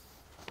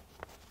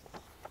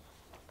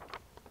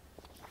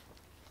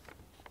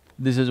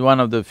this is one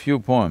of the few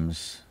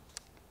poems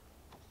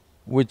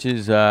which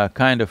is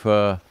kind of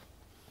a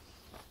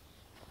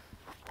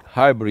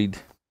hybrid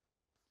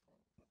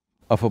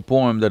of a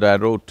poem that I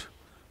wrote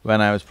when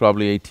I was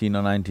probably 18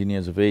 or 19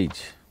 years of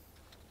age.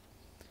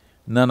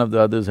 None of the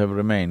others have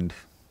remained.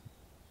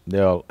 They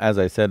all, as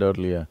I said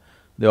earlier,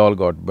 they all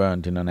got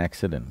burnt in an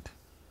accident.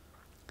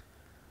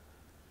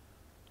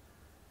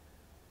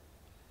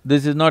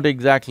 This is not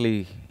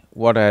exactly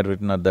what I had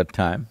written at that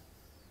time,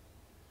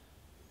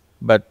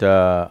 but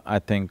I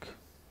think…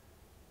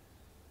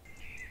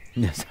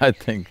 yes, I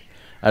think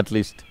at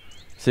least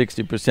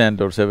 60%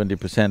 or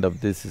 70%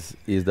 of this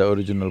is the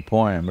original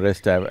poem,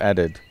 rest I've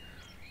added.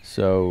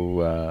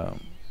 So,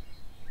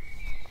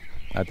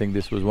 I think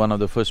this was one of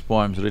the first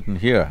poems written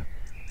here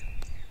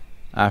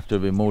after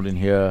we moved in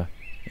here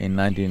in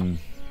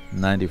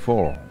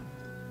 1994.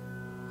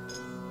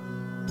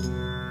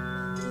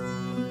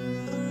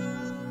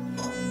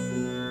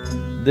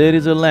 There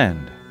is a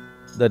land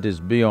that is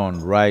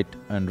beyond right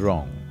and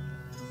wrong.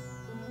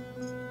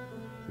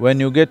 When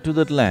you get to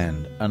that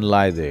land and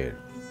lie there,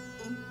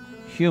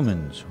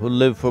 humans who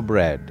live for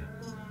bread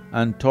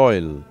and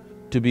toil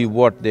to be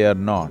what they are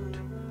not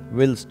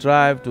will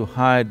strive to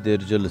hide their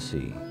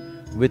jealousy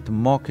with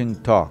mocking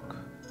talk,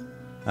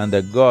 and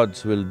the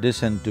gods will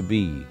descend to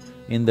be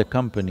in the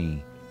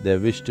company they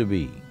wish to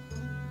be.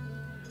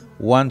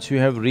 Once you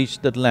have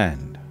reached that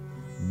land,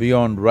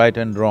 beyond right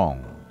and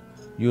wrong,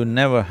 you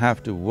never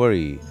have to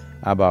worry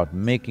about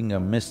making a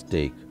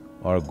mistake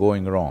or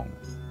going wrong.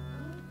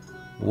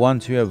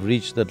 Once you have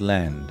reached that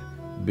land,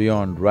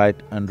 beyond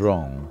right and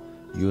wrong,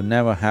 you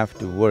never have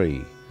to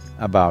worry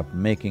about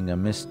making a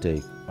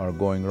mistake or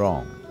going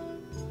wrong.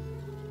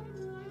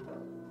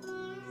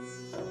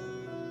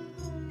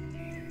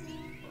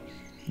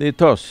 The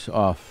ethos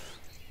of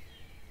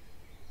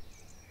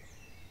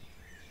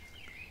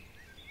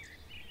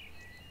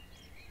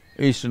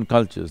Eastern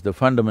cultures, the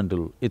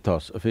fundamental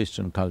ethos of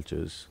Eastern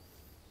cultures,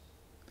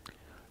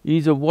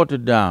 is a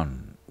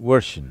watered-down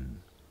version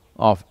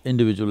of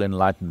individual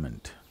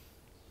enlightenment.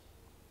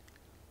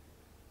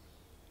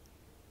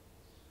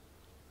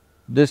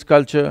 This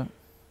culture,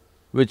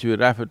 which we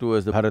refer to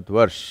as the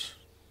Bharatvarsh,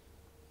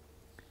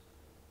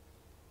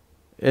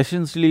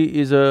 essentially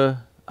is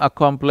a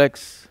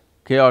complex,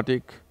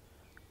 chaotic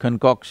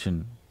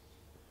concoction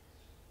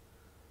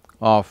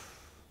of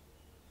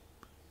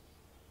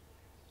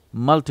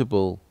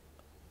multiple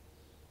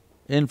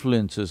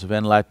influences of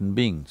enlightened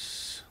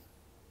beings.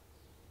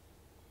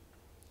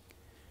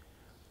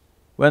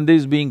 When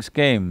these beings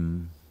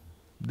came,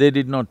 they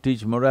did not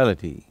teach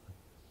morality,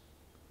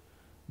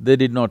 they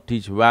did not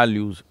teach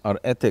values or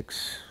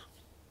ethics,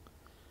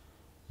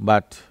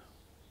 but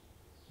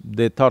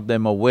they taught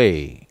them a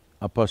way,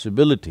 a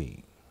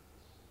possibility.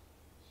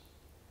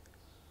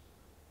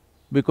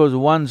 Because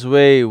one's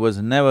way was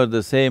never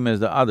the same as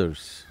the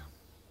others.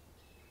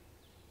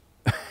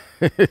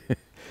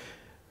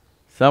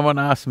 Someone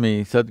asked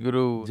me,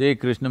 Sadhguru J.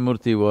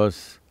 Krishnamurti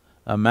was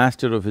a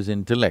master of his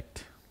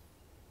intellect.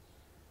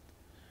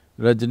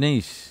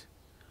 Rajneesh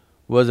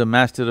was a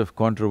master of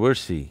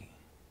controversy.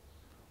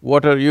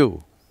 What are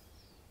you?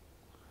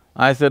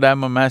 I said,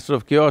 I'm a master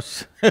of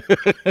chaos.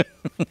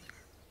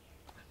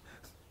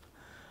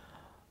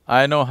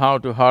 I know how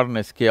to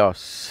harness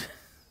chaos.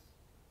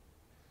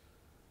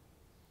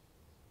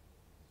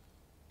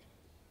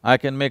 I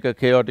can make a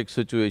chaotic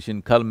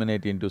situation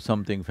culminate into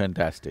something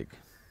fantastic.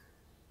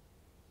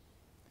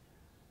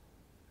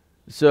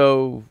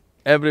 So,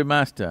 every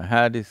master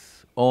had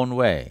his own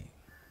way.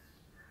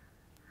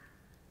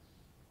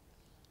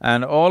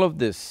 And all of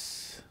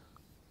this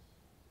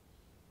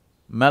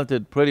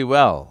melted pretty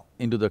well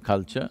into the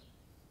culture.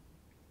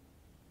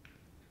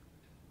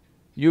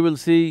 You will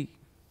see,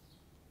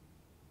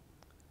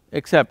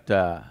 except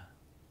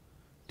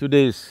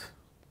today's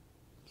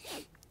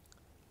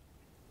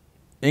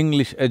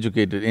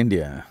English-educated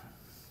India,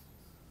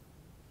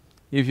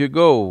 if you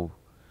go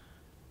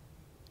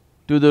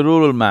to the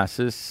rural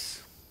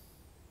masses,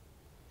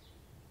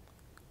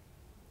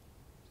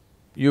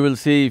 you will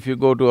see if you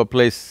go to a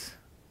place,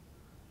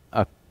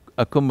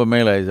 a Kumbh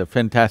Mela is a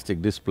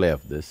fantastic display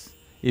of this.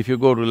 If you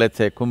go to, let's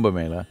say, Kumbh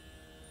Mela,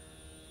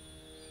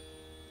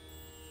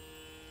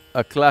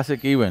 a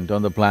classic event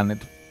on the planet,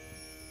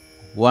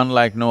 one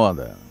like no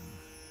other.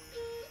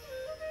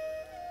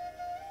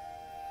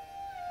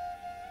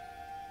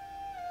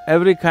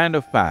 Every kind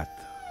of path,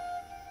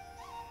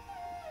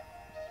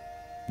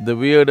 the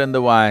weird and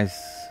the wise,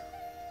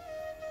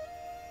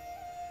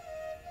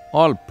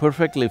 all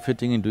perfectly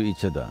fitting into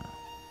each other.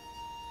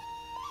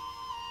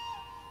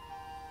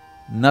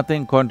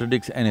 Nothing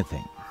contradicts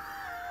anything.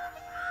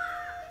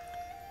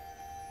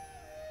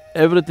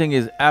 Everything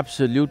is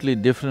absolutely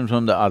different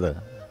from the other,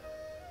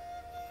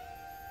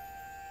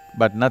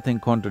 but nothing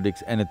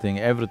contradicts anything,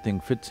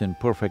 everything fits in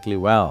perfectly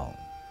well.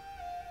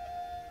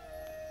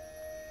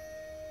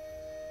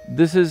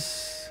 This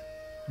is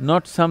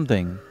not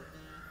something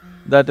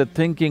that a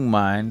thinking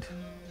mind,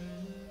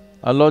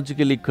 a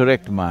logically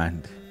correct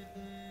mind,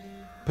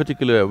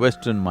 particularly a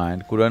Western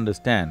mind, could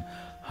understand.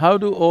 How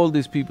do all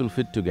these people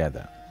fit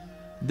together?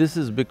 This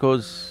is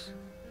because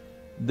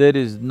there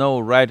is no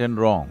right and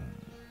wrong.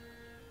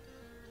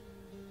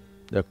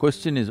 The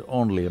question is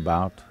only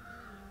about,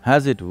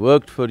 has it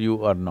worked for you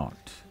or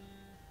not?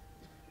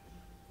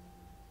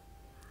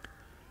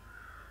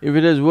 If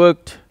it has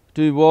worked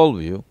to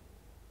evolve you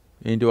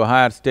into a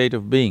higher state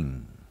of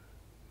being,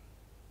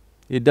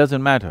 it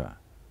doesn't matter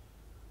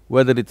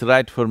whether it's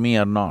right for me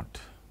or not,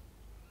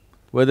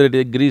 whether it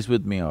agrees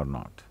with me or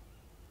not.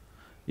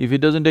 If it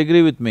doesn't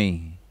agree with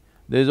me,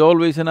 there's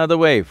always another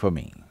way for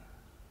me.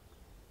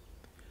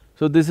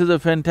 So this is a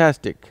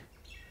fantastic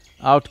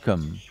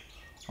outcome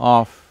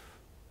of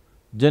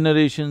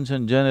generations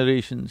and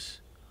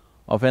generations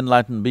of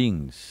enlightened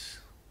beings.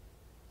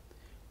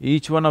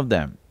 Each one of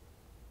them,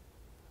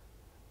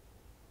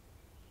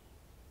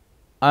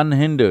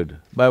 unhindered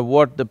by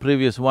what the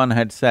previous one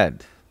had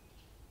said,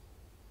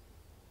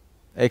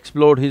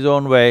 explored his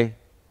own way,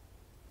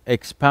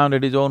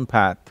 expounded his own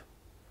path,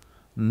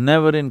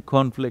 never in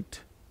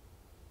conflict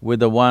with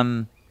the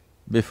one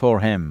before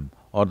him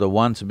or the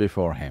ones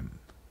before him.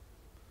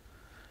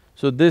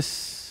 So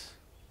this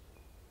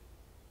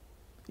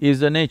is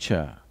the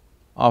nature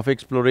of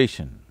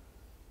exploration,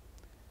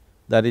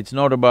 that it's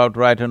not about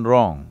right and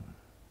wrong,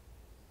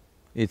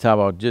 it's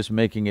about just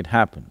making it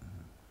happen.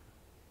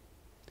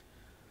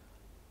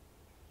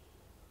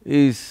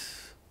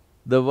 Is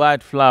the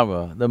white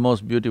flower the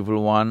most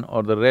beautiful one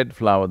or the red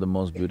flower the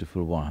most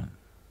beautiful one?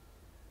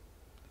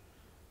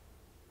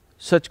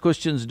 Such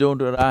questions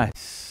don't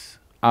arise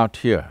out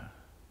here.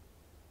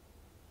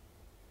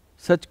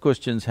 Such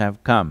questions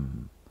have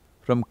come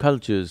from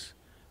cultures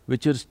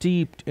which are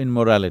steeped in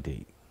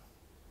morality,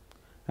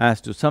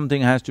 as to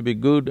something has to be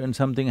good and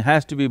something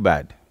has to be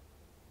bad.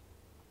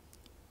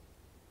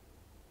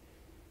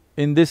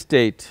 In this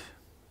state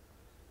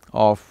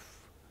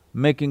of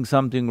making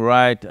something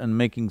right and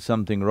making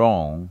something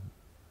wrong,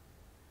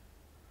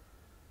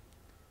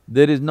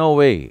 there is no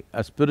way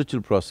a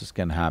spiritual process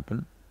can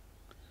happen,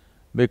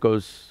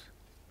 because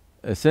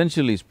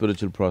essentially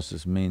spiritual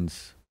process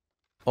means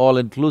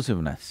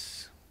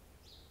all-inclusiveness.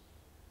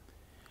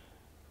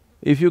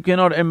 If you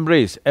cannot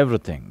embrace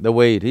everything the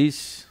way it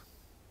is,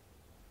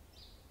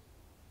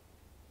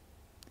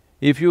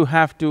 if you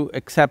have to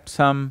accept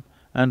some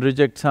and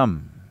reject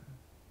some,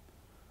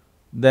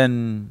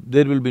 then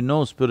there will be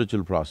no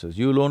spiritual process.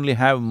 You will only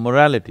have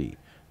morality,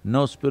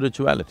 no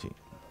spirituality.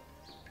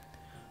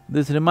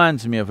 This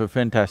reminds me of a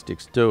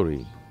fantastic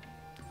story,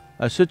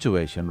 a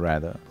situation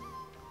rather,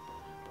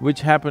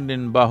 which happened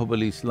in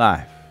Bahubali's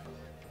life.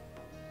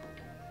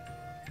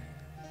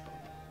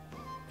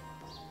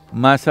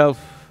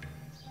 Myself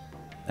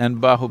and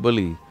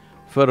Bahubali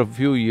for a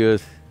few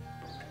years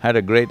had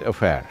a great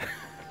affair.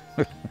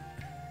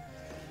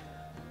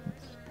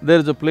 There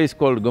is a place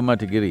called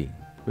Gomatagiri,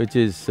 which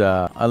is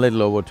a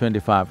little over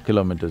 25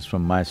 kilometers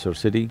from Mysore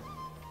city.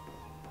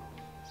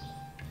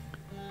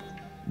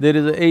 There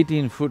is a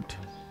 18-foot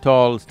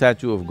tall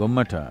statue of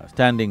Gomata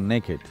standing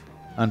naked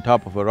on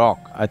top of a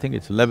rock. I think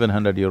it's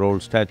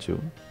 1100-year-old statue,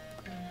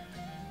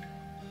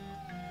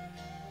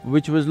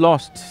 which was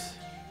lost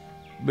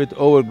with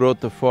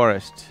overgrowth of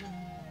forest.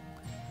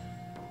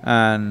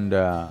 and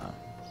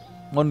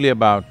only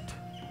about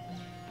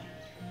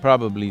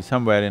probably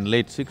somewhere in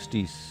late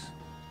 60s,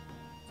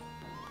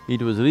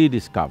 it was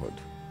rediscovered.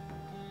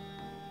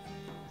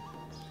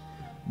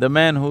 The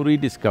man who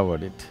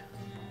rediscovered it,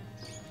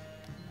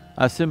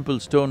 a simple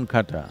stone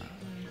cutter,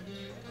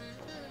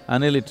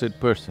 an illiterate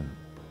person,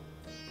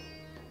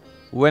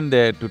 went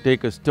there to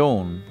take a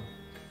stone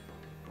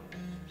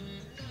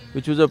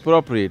which was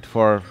appropriate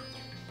for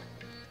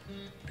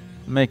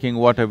making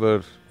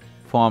whatever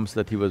forms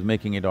that he was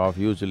making it of,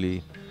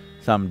 usually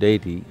some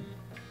deity,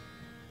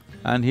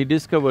 and he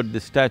discovered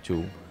this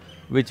statue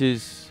which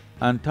is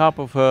on top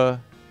of a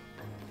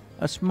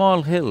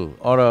small hill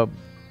or a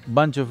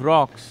bunch of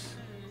rocks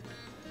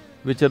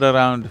which are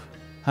around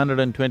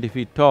 120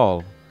 feet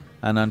tall,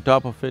 and on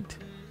top of it,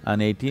 an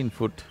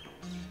 18-foot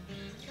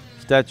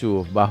statue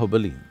of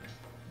Bahubali.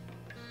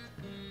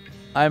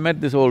 I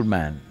met this old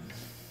man.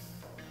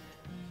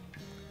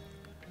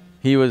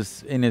 He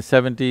was in his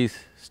 70s,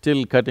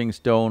 still cutting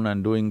stone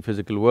and doing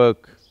physical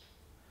work.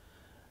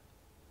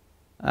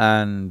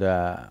 And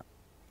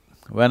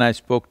when I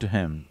spoke to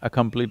him, a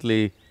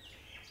completely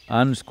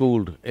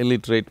unschooled,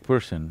 illiterate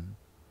person,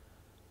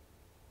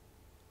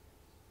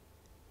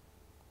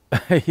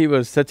 he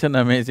was such an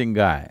amazing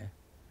guy.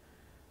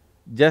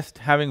 Just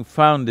having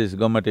found this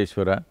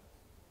Gomateshwara,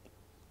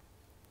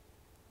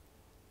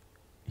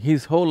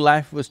 his whole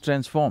life was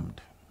transformed.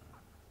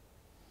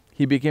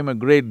 He became a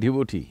great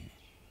devotee.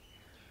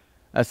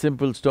 A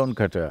simple stone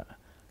cutter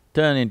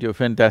turned into a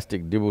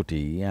fantastic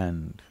devotee,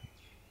 and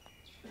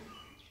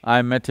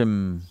I met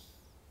him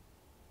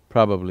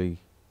probably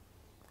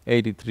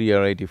 83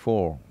 or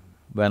 84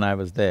 when I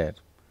was there,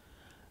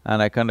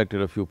 and I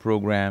conducted a few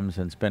programs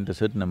and spent a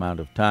certain amount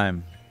of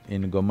time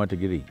in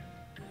Gomatagiri.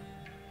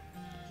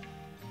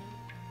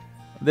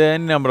 There are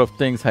any number of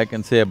things I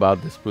can say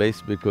about this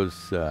place because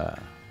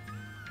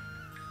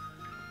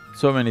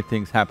so many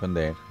things happened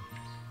there.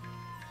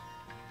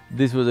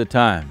 This was a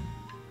time,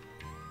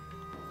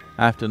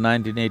 after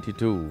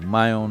 1982,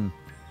 my own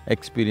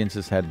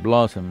experiences had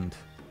blossomed,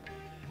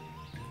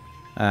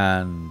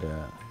 and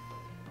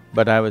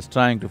but I was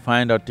trying to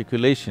find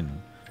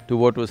articulation to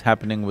what was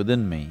happening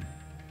within me.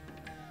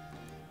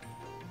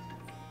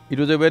 It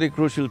was a very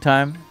crucial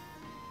time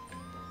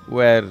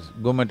where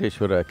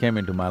Gomateshwara came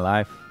into my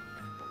life.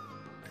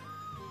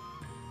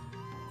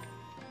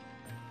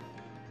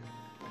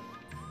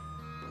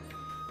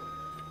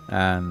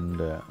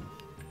 And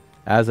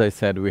as I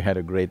said, we had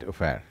a great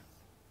affair.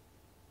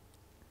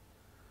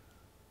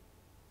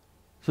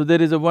 So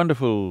there is a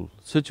wonderful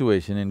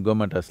situation in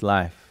Gomata's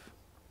life.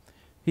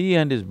 He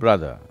and his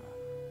brother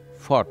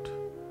fought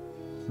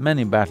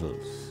many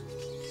battles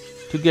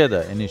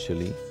together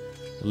initially,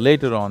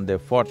 later on they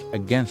fought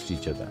against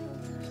each other.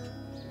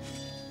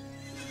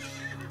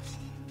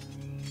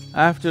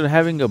 After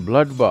having a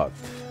bloodbath,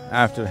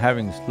 after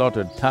having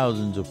slaughtered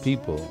thousands of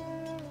people,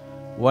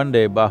 one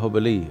day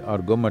Bahubali or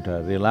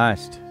Gomata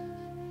realized,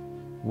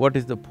 what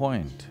is the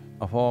point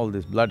of all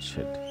this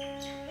bloodshed?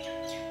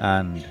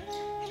 And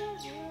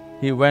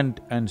he went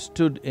and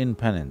stood in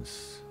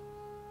penance,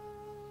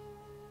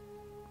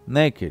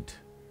 naked,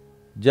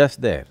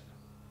 just there.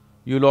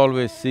 You'll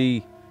always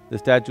see the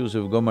statues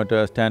of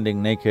Gomata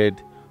standing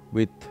naked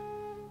with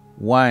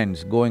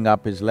vines going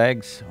up his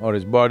legs or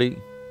his body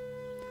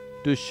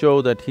to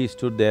show that he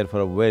stood there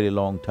for a very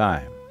long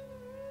time.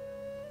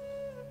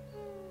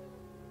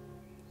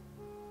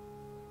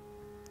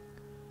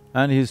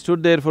 And he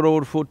stood there for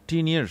over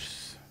 14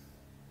 years.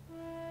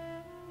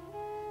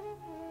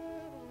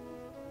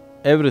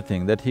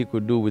 Everything that he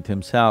could do with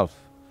himself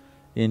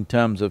in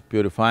terms of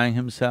purifying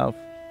himself,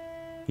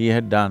 he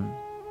had done,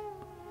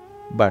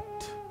 but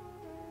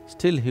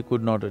still he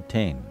could not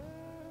attain.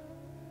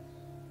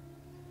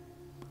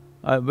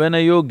 When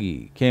a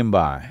yogi came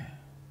by,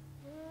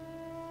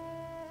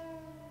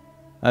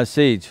 a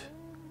sage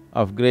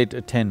of great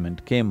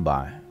attainment came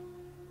by,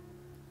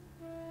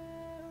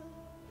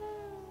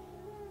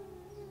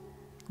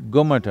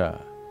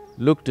 Gomata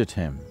looked at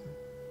him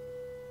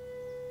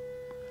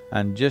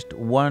and just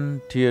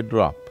one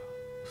teardrop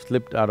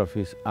slipped out of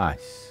his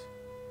eyes.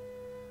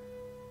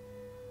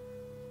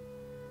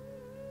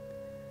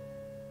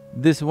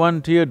 This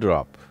one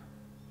teardrop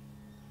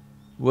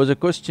was a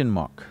question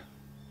mark.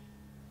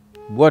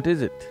 What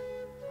is it?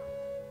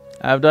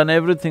 I've done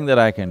everything that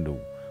I can do.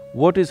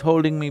 What is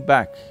holding me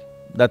back?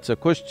 That's a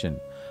question,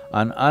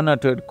 an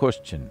unuttered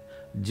question,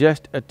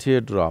 just a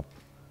teardrop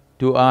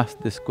to ask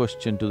this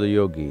question to the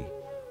yogi,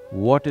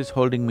 what is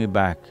holding me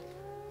back?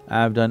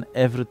 I've done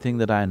everything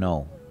that I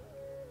know.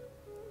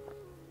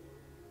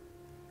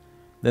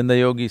 Then the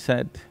yogi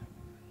said,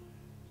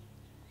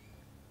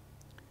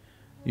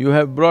 you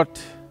have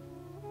brought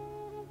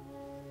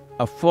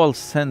a false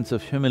sense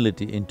of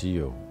humility into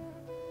you.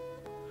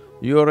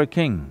 You're a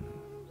king,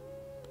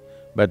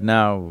 but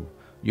now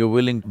you're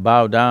willing to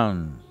bow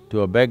down to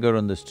a beggar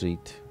on the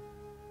street.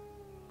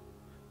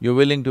 You're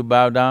willing to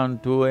bow down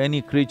to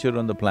any creature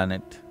on the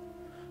planet.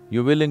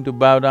 You're willing to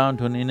bow down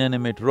to an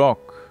inanimate rock.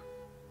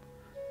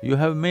 You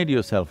have made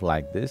yourself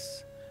like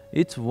this,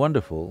 it's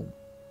wonderful,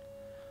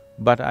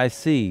 but I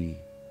see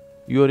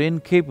you are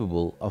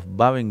incapable of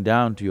bowing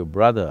down to your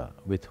brother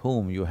with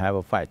whom you have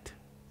a fight.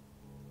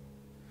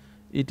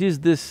 It is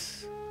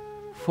this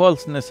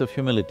falseness of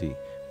humility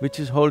which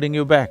is holding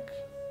you back.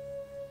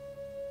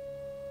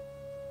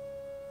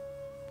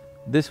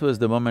 This was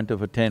the moment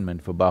of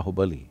attainment for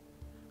Bahubali.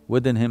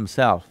 Within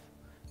himself,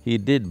 he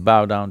did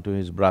bow down to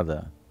his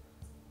brother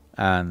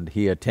and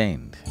he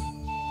attained.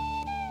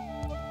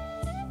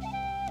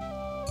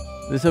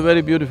 This is a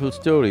very beautiful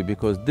story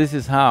because this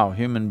is how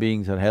human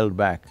beings are held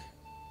back.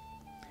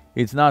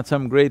 It's not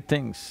some great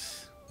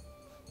things.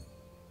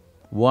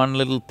 One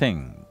little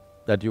thing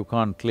that you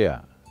can't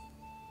clear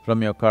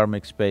from your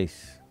karmic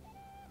space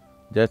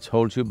just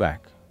holds you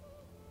back.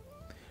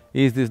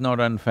 Is this not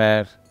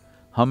unfair?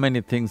 How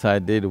many things I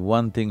did,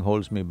 one thing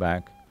holds me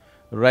back.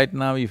 Right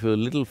now, if your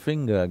little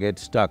finger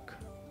gets stuck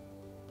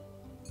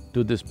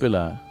to this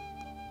pillar,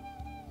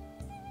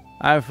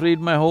 I've freed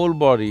my whole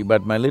body,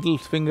 but my little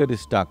finger is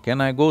stuck.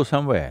 Can I go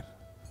somewhere?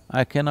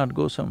 I cannot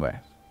go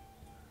somewhere.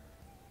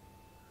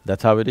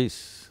 That's how it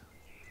is.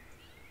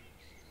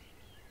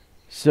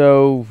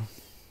 So,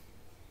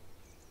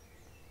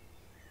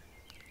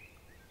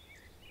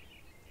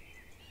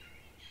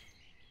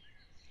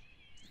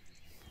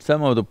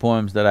 some of the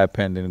poems that I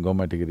penned in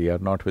Gomatigiri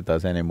are not with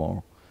us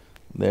anymore,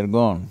 they're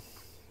gone.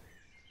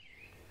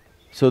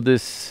 So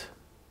this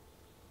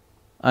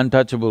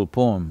untouchable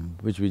poem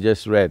which we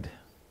just read,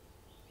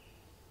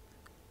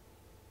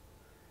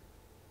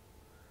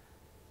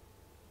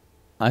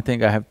 I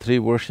think I have three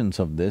versions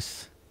of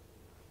this.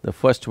 The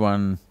first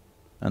one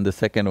and the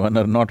second one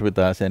are not with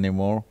us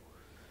anymore.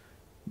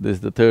 This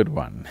is the third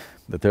one,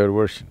 the third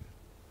version.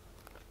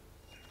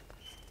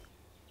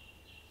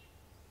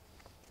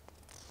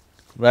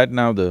 Right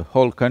now the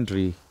whole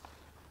country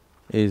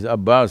is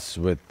abuzz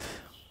with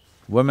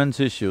women's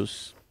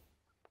issues.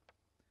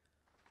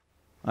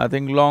 I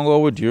think long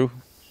overdue,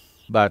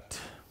 but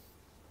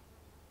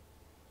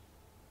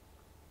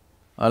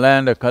a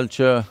land, a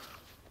culture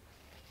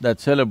that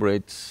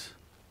celebrates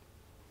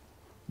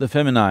the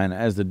feminine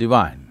as the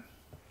divine,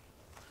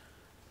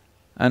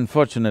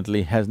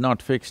 unfortunately has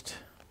not fixed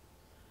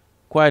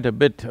quite a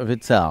bit of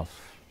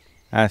itself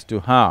as to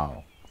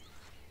how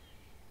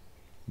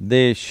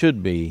they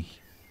should be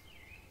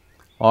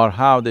or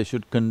how they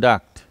should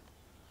conduct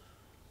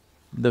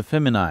the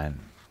feminine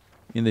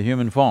in the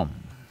human form.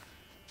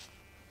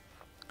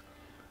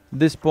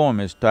 This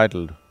poem is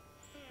titled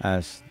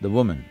as The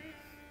Woman.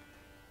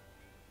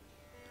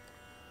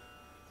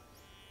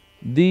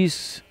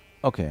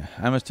 Okay,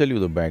 I must tell you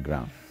the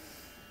background.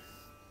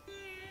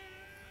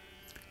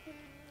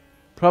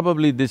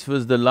 Probably this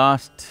was the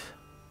last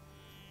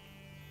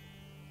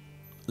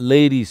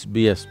ladies'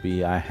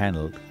 BSP I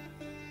handled.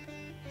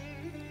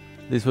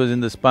 This was in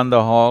the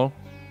Spanda Hall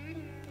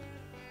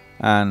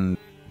and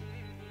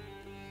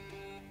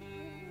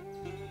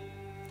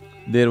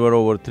there were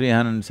over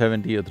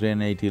 370 or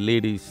 380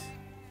 ladies,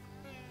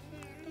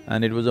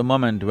 and it was a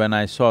moment when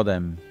I saw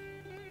them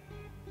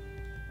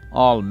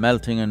all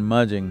melting and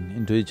merging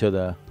into each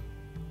other.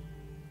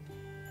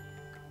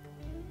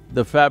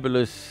 The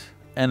fabulous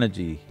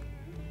energy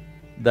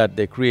that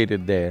they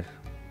created there.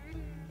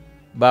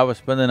 Bhava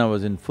Spandana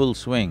was in full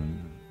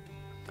swing.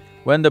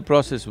 When the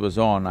process was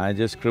on, I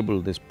just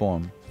scribbled this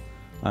poem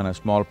on a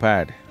small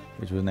pad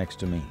which was next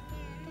to me.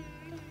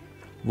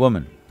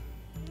 Woman.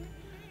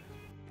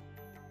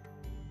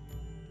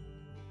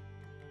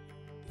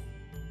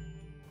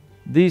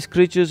 These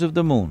creatures of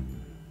the moon,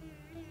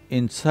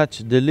 in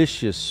such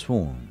delicious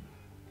swoon,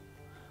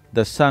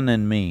 the sun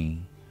and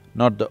me,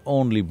 not the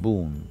only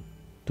boon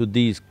to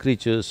these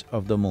creatures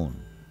of the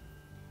moon.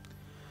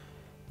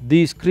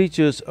 These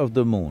creatures of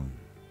the moon,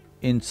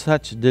 in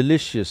such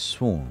delicious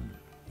swoon,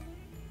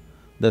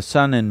 the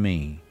sun and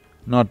me,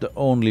 not the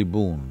only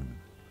boon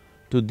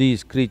to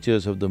these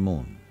creatures of the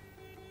moon.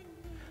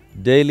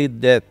 Daily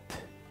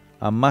death,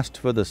 a must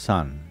for the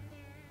sun,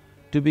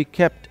 to be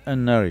kept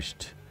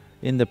unnourished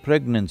in the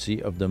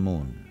pregnancy of the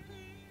moon.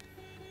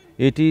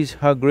 It is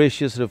her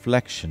gracious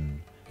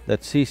reflection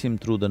that sees him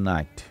through the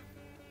night.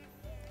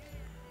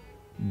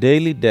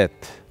 Daily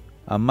death,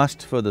 a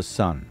must for the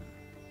sun,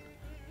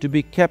 to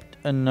be kept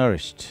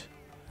unnourished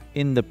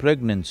in the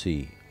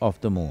pregnancy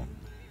of the moon.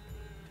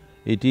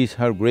 It is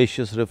her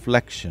gracious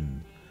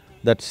reflection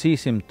that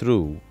sees him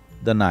through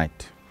the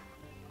night.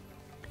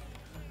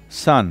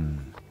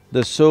 Sun,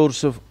 the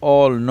source of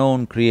all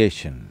known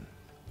creation,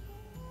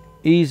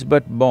 is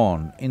but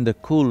born in the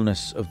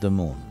coolness of the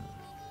moon.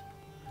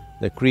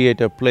 The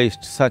Creator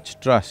placed such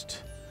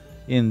trust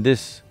in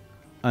this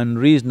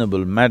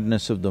unreasonable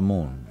madness of the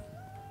moon,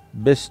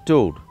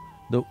 bestowed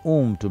the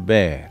womb to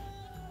bear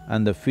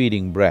and the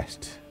feeding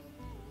breast.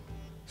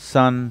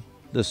 Sun,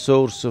 the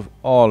source of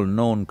all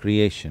known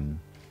creation,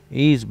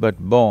 is but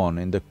born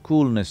in the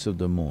coolness of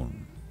the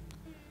moon.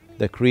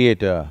 The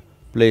Creator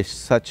placed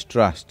such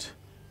trust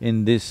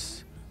in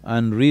this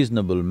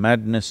unreasonable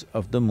madness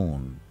of the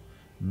moon,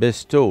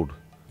 bestowed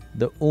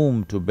the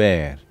womb to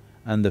bear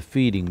and the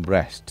feeding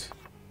breast.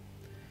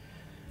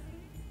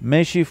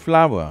 May she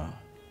flower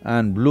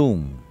and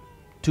bloom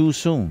too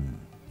soon.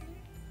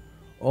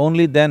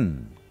 Only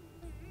then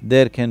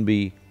there can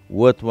be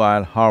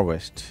worthwhile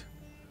harvest,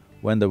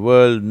 when the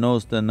world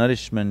knows the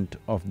nourishment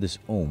of this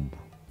womb.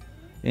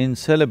 In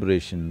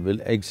celebration will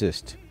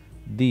exist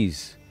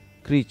these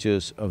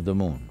creatures of the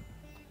moon.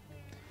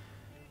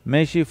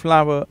 May she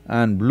flower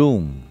and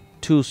bloom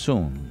too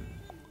soon.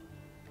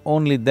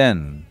 Only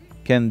then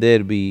can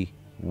there be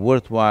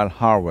worthwhile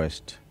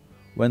harvest,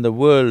 when the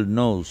world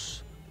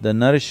knows the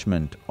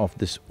nourishment of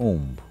this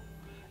womb.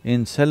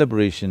 In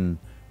celebration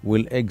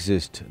will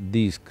exist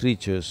these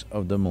creatures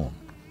of the moon.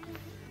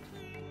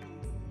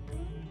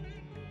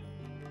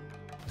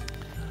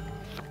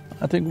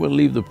 I think we'll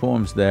leave the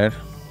poems there.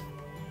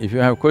 If you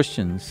have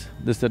questions,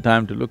 this is the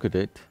time to look at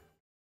it.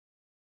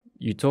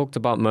 You talked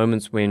about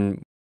moments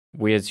when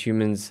we as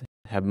humans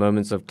have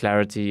moments of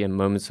clarity and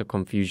moments of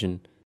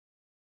confusion.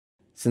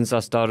 Since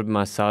I started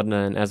my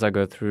sadhana and as I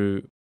go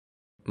through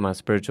my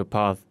spiritual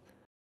path,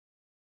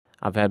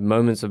 I've had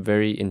moments of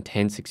very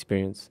intense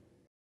experience.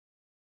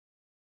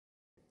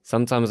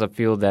 Sometimes I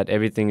feel that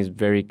everything is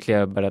very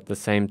clear, but at the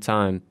same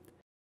time,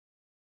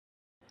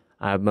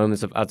 I have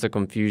moments of utter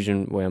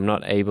confusion where I'm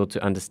not able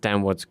to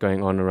understand what's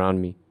going on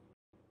around me.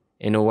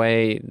 In a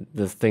way,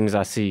 the things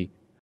I see,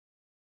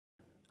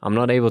 I'm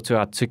not able to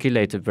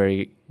articulate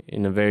it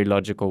in a very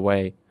logical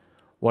way.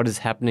 What is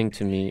happening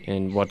to me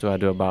and what do I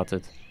do about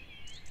it?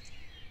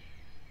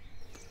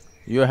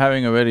 You're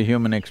having a very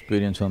human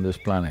experience on this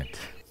planet.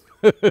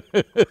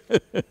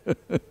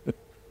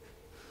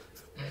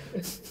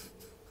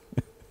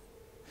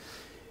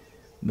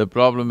 The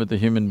problem with the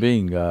human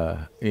being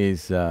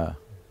is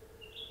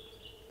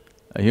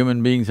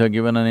human beings are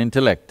given an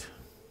intellect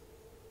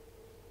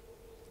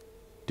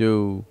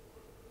to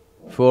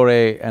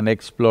foray and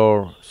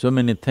explore so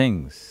many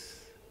things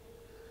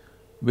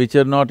which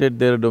are not yet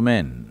their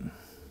domain.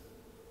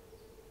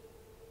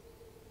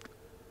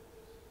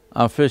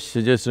 A fish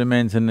just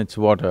remains in its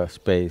water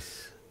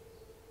space,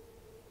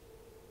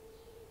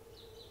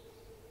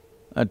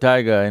 a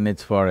tiger in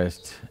its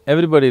forest,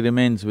 everybody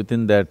remains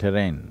within their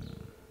terrain.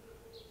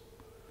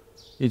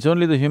 It's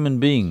only the human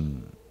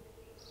being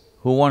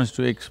who wants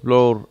to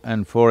explore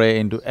and foray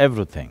into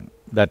everything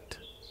that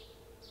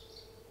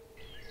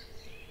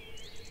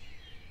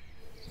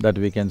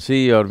we can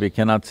see or we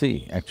cannot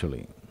see,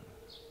 actually.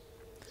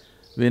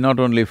 We not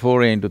only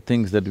foray into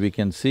things that we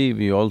can see,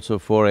 we also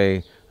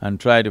foray and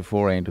try to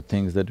foray into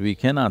things that we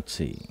cannot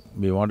see.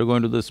 We want to go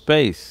into the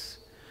space,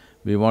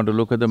 we want to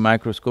look at the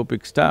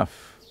microscopic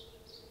stuff.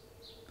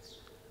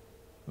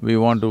 We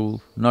want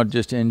to not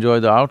just enjoy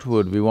the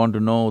outward, we want to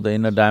know the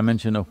inner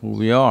dimension of who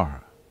we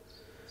are.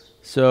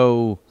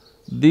 So,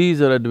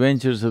 these are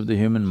adventures of the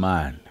human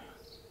mind.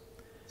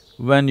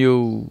 When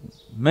you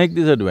make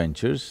these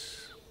adventures,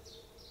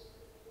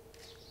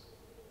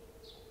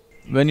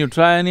 when you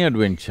try any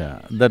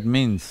adventure, that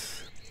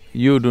means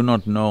you do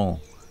not know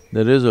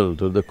the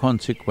result or the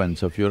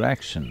consequence of your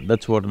action.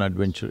 That's what an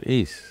adventure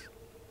is.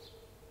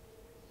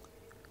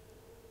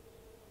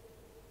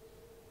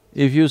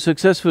 If you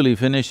successfully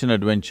finish an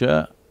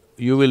adventure,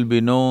 you will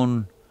be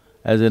known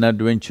as an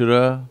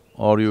adventurer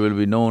or you will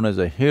be known as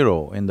a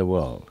hero in the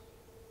world.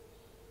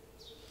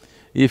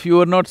 If you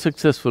are not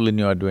successful in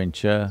your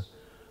adventure,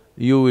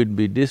 you would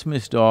be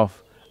dismissed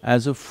off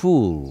as a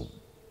fool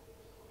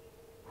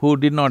who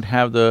did not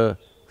have the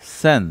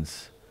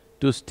sense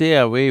to stay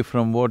away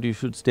from what you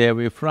should stay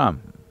away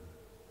from.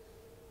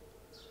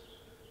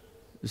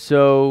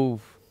 So,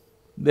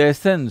 the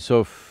essence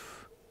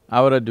of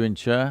our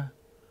adventure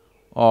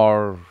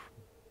or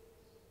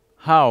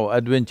how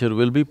adventure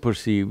will be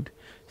perceived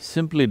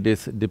simply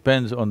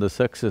depends on the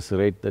success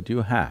rate that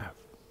you have.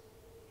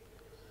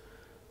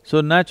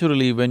 So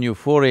naturally, when you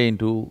foray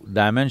into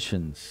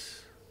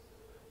dimensions,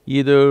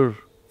 either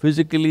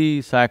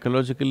physically,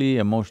 psychologically,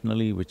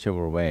 emotionally,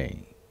 whichever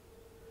way,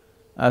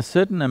 a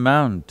certain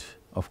amount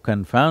of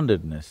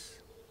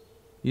confoundedness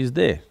is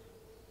there.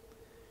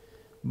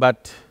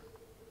 But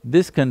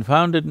this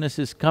confoundedness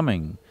is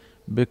coming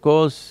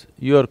because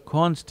you're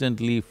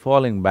constantly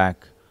falling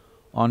back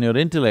on your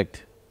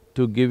intellect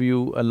to give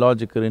you a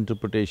logical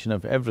interpretation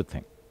of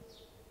everything.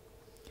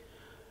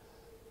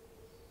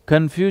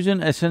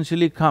 Confusion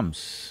essentially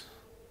comes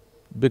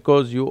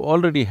because you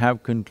already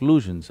have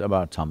conclusions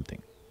about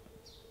something.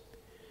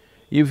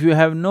 If you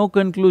have no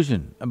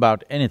conclusion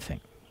about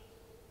anything,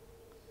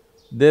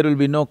 there will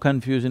be no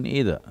confusion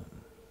either.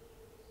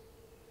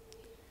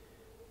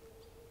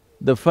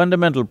 The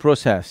fundamental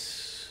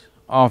process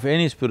of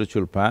any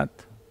spiritual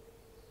path,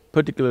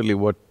 particularly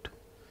what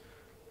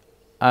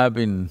I've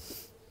been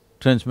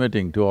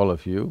transmitting to all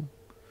of you,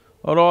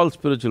 or all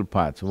spiritual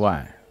paths,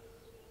 why?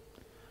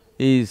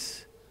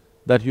 Is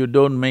that you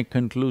don't make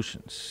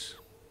conclusions.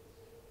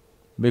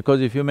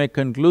 Because if you make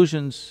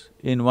conclusions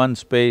in one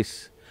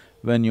space,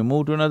 when you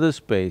move to another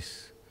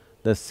space,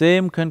 the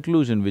same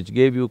conclusion which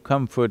gave you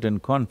comfort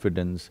and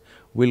confidence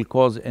will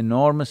cause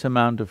enormous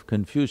amount of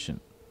confusion.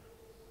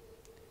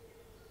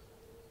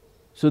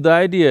 So the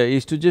idea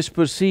is to just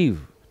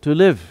perceive, to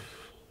live,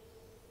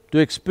 to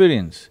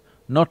experience,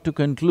 not to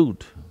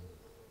conclude.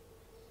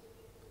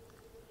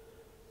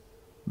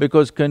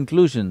 because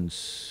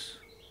conclusions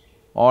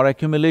or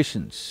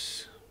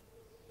accumulations,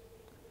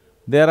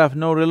 they are of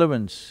no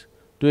relevance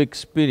to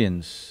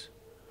experience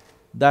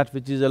that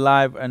which is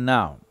alive and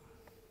now.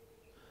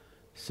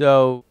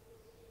 So,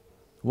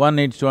 one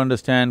needs to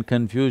understand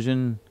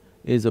confusion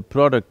is a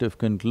product of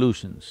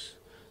conclusions.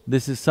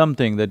 This is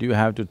something that you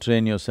have to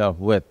train yourself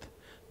with,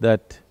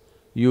 that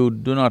you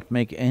do not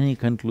make any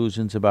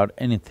conclusions about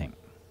anything.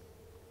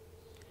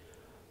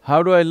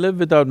 How do I live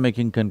without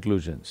making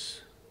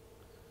conclusions?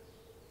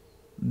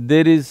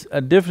 There is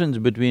a difference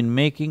between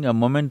making a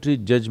momentary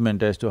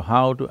judgment as to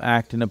how to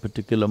act in a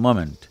particular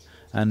moment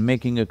and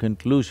making a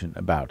conclusion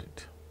about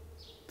it.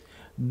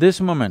 This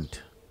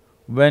moment,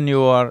 when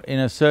you are in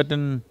a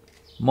certain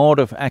mode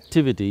of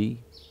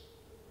activity,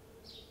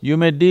 you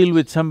may deal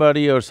with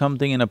somebody or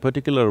something in a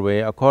particular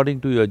way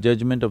according to your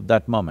judgment of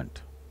that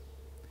moment.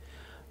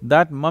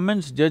 That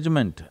moment's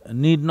judgment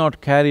need not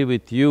carry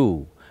with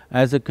you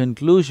as a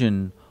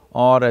conclusion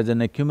or as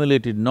an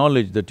accumulated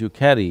knowledge that you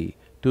carry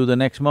to the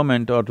next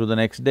moment or to the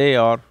next day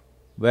or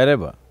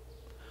wherever.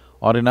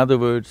 Or in other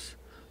words,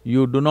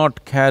 you do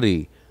not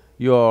carry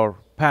your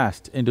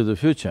past into the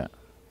future.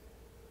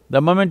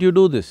 The moment you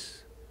do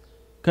this,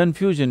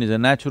 confusion is a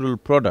natural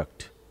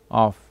product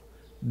of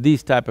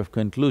these type of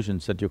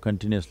conclusions that you're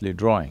continuously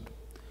drawing.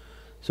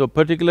 So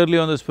particularly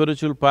on the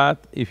spiritual path,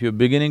 if you're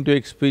beginning to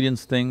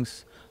experience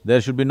things,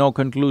 there should be no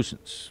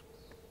conclusions.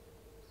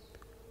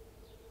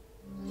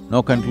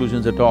 No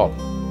conclusions at all.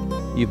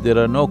 If there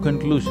are no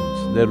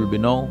conclusions, there will be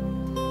no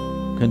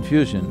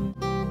confusion,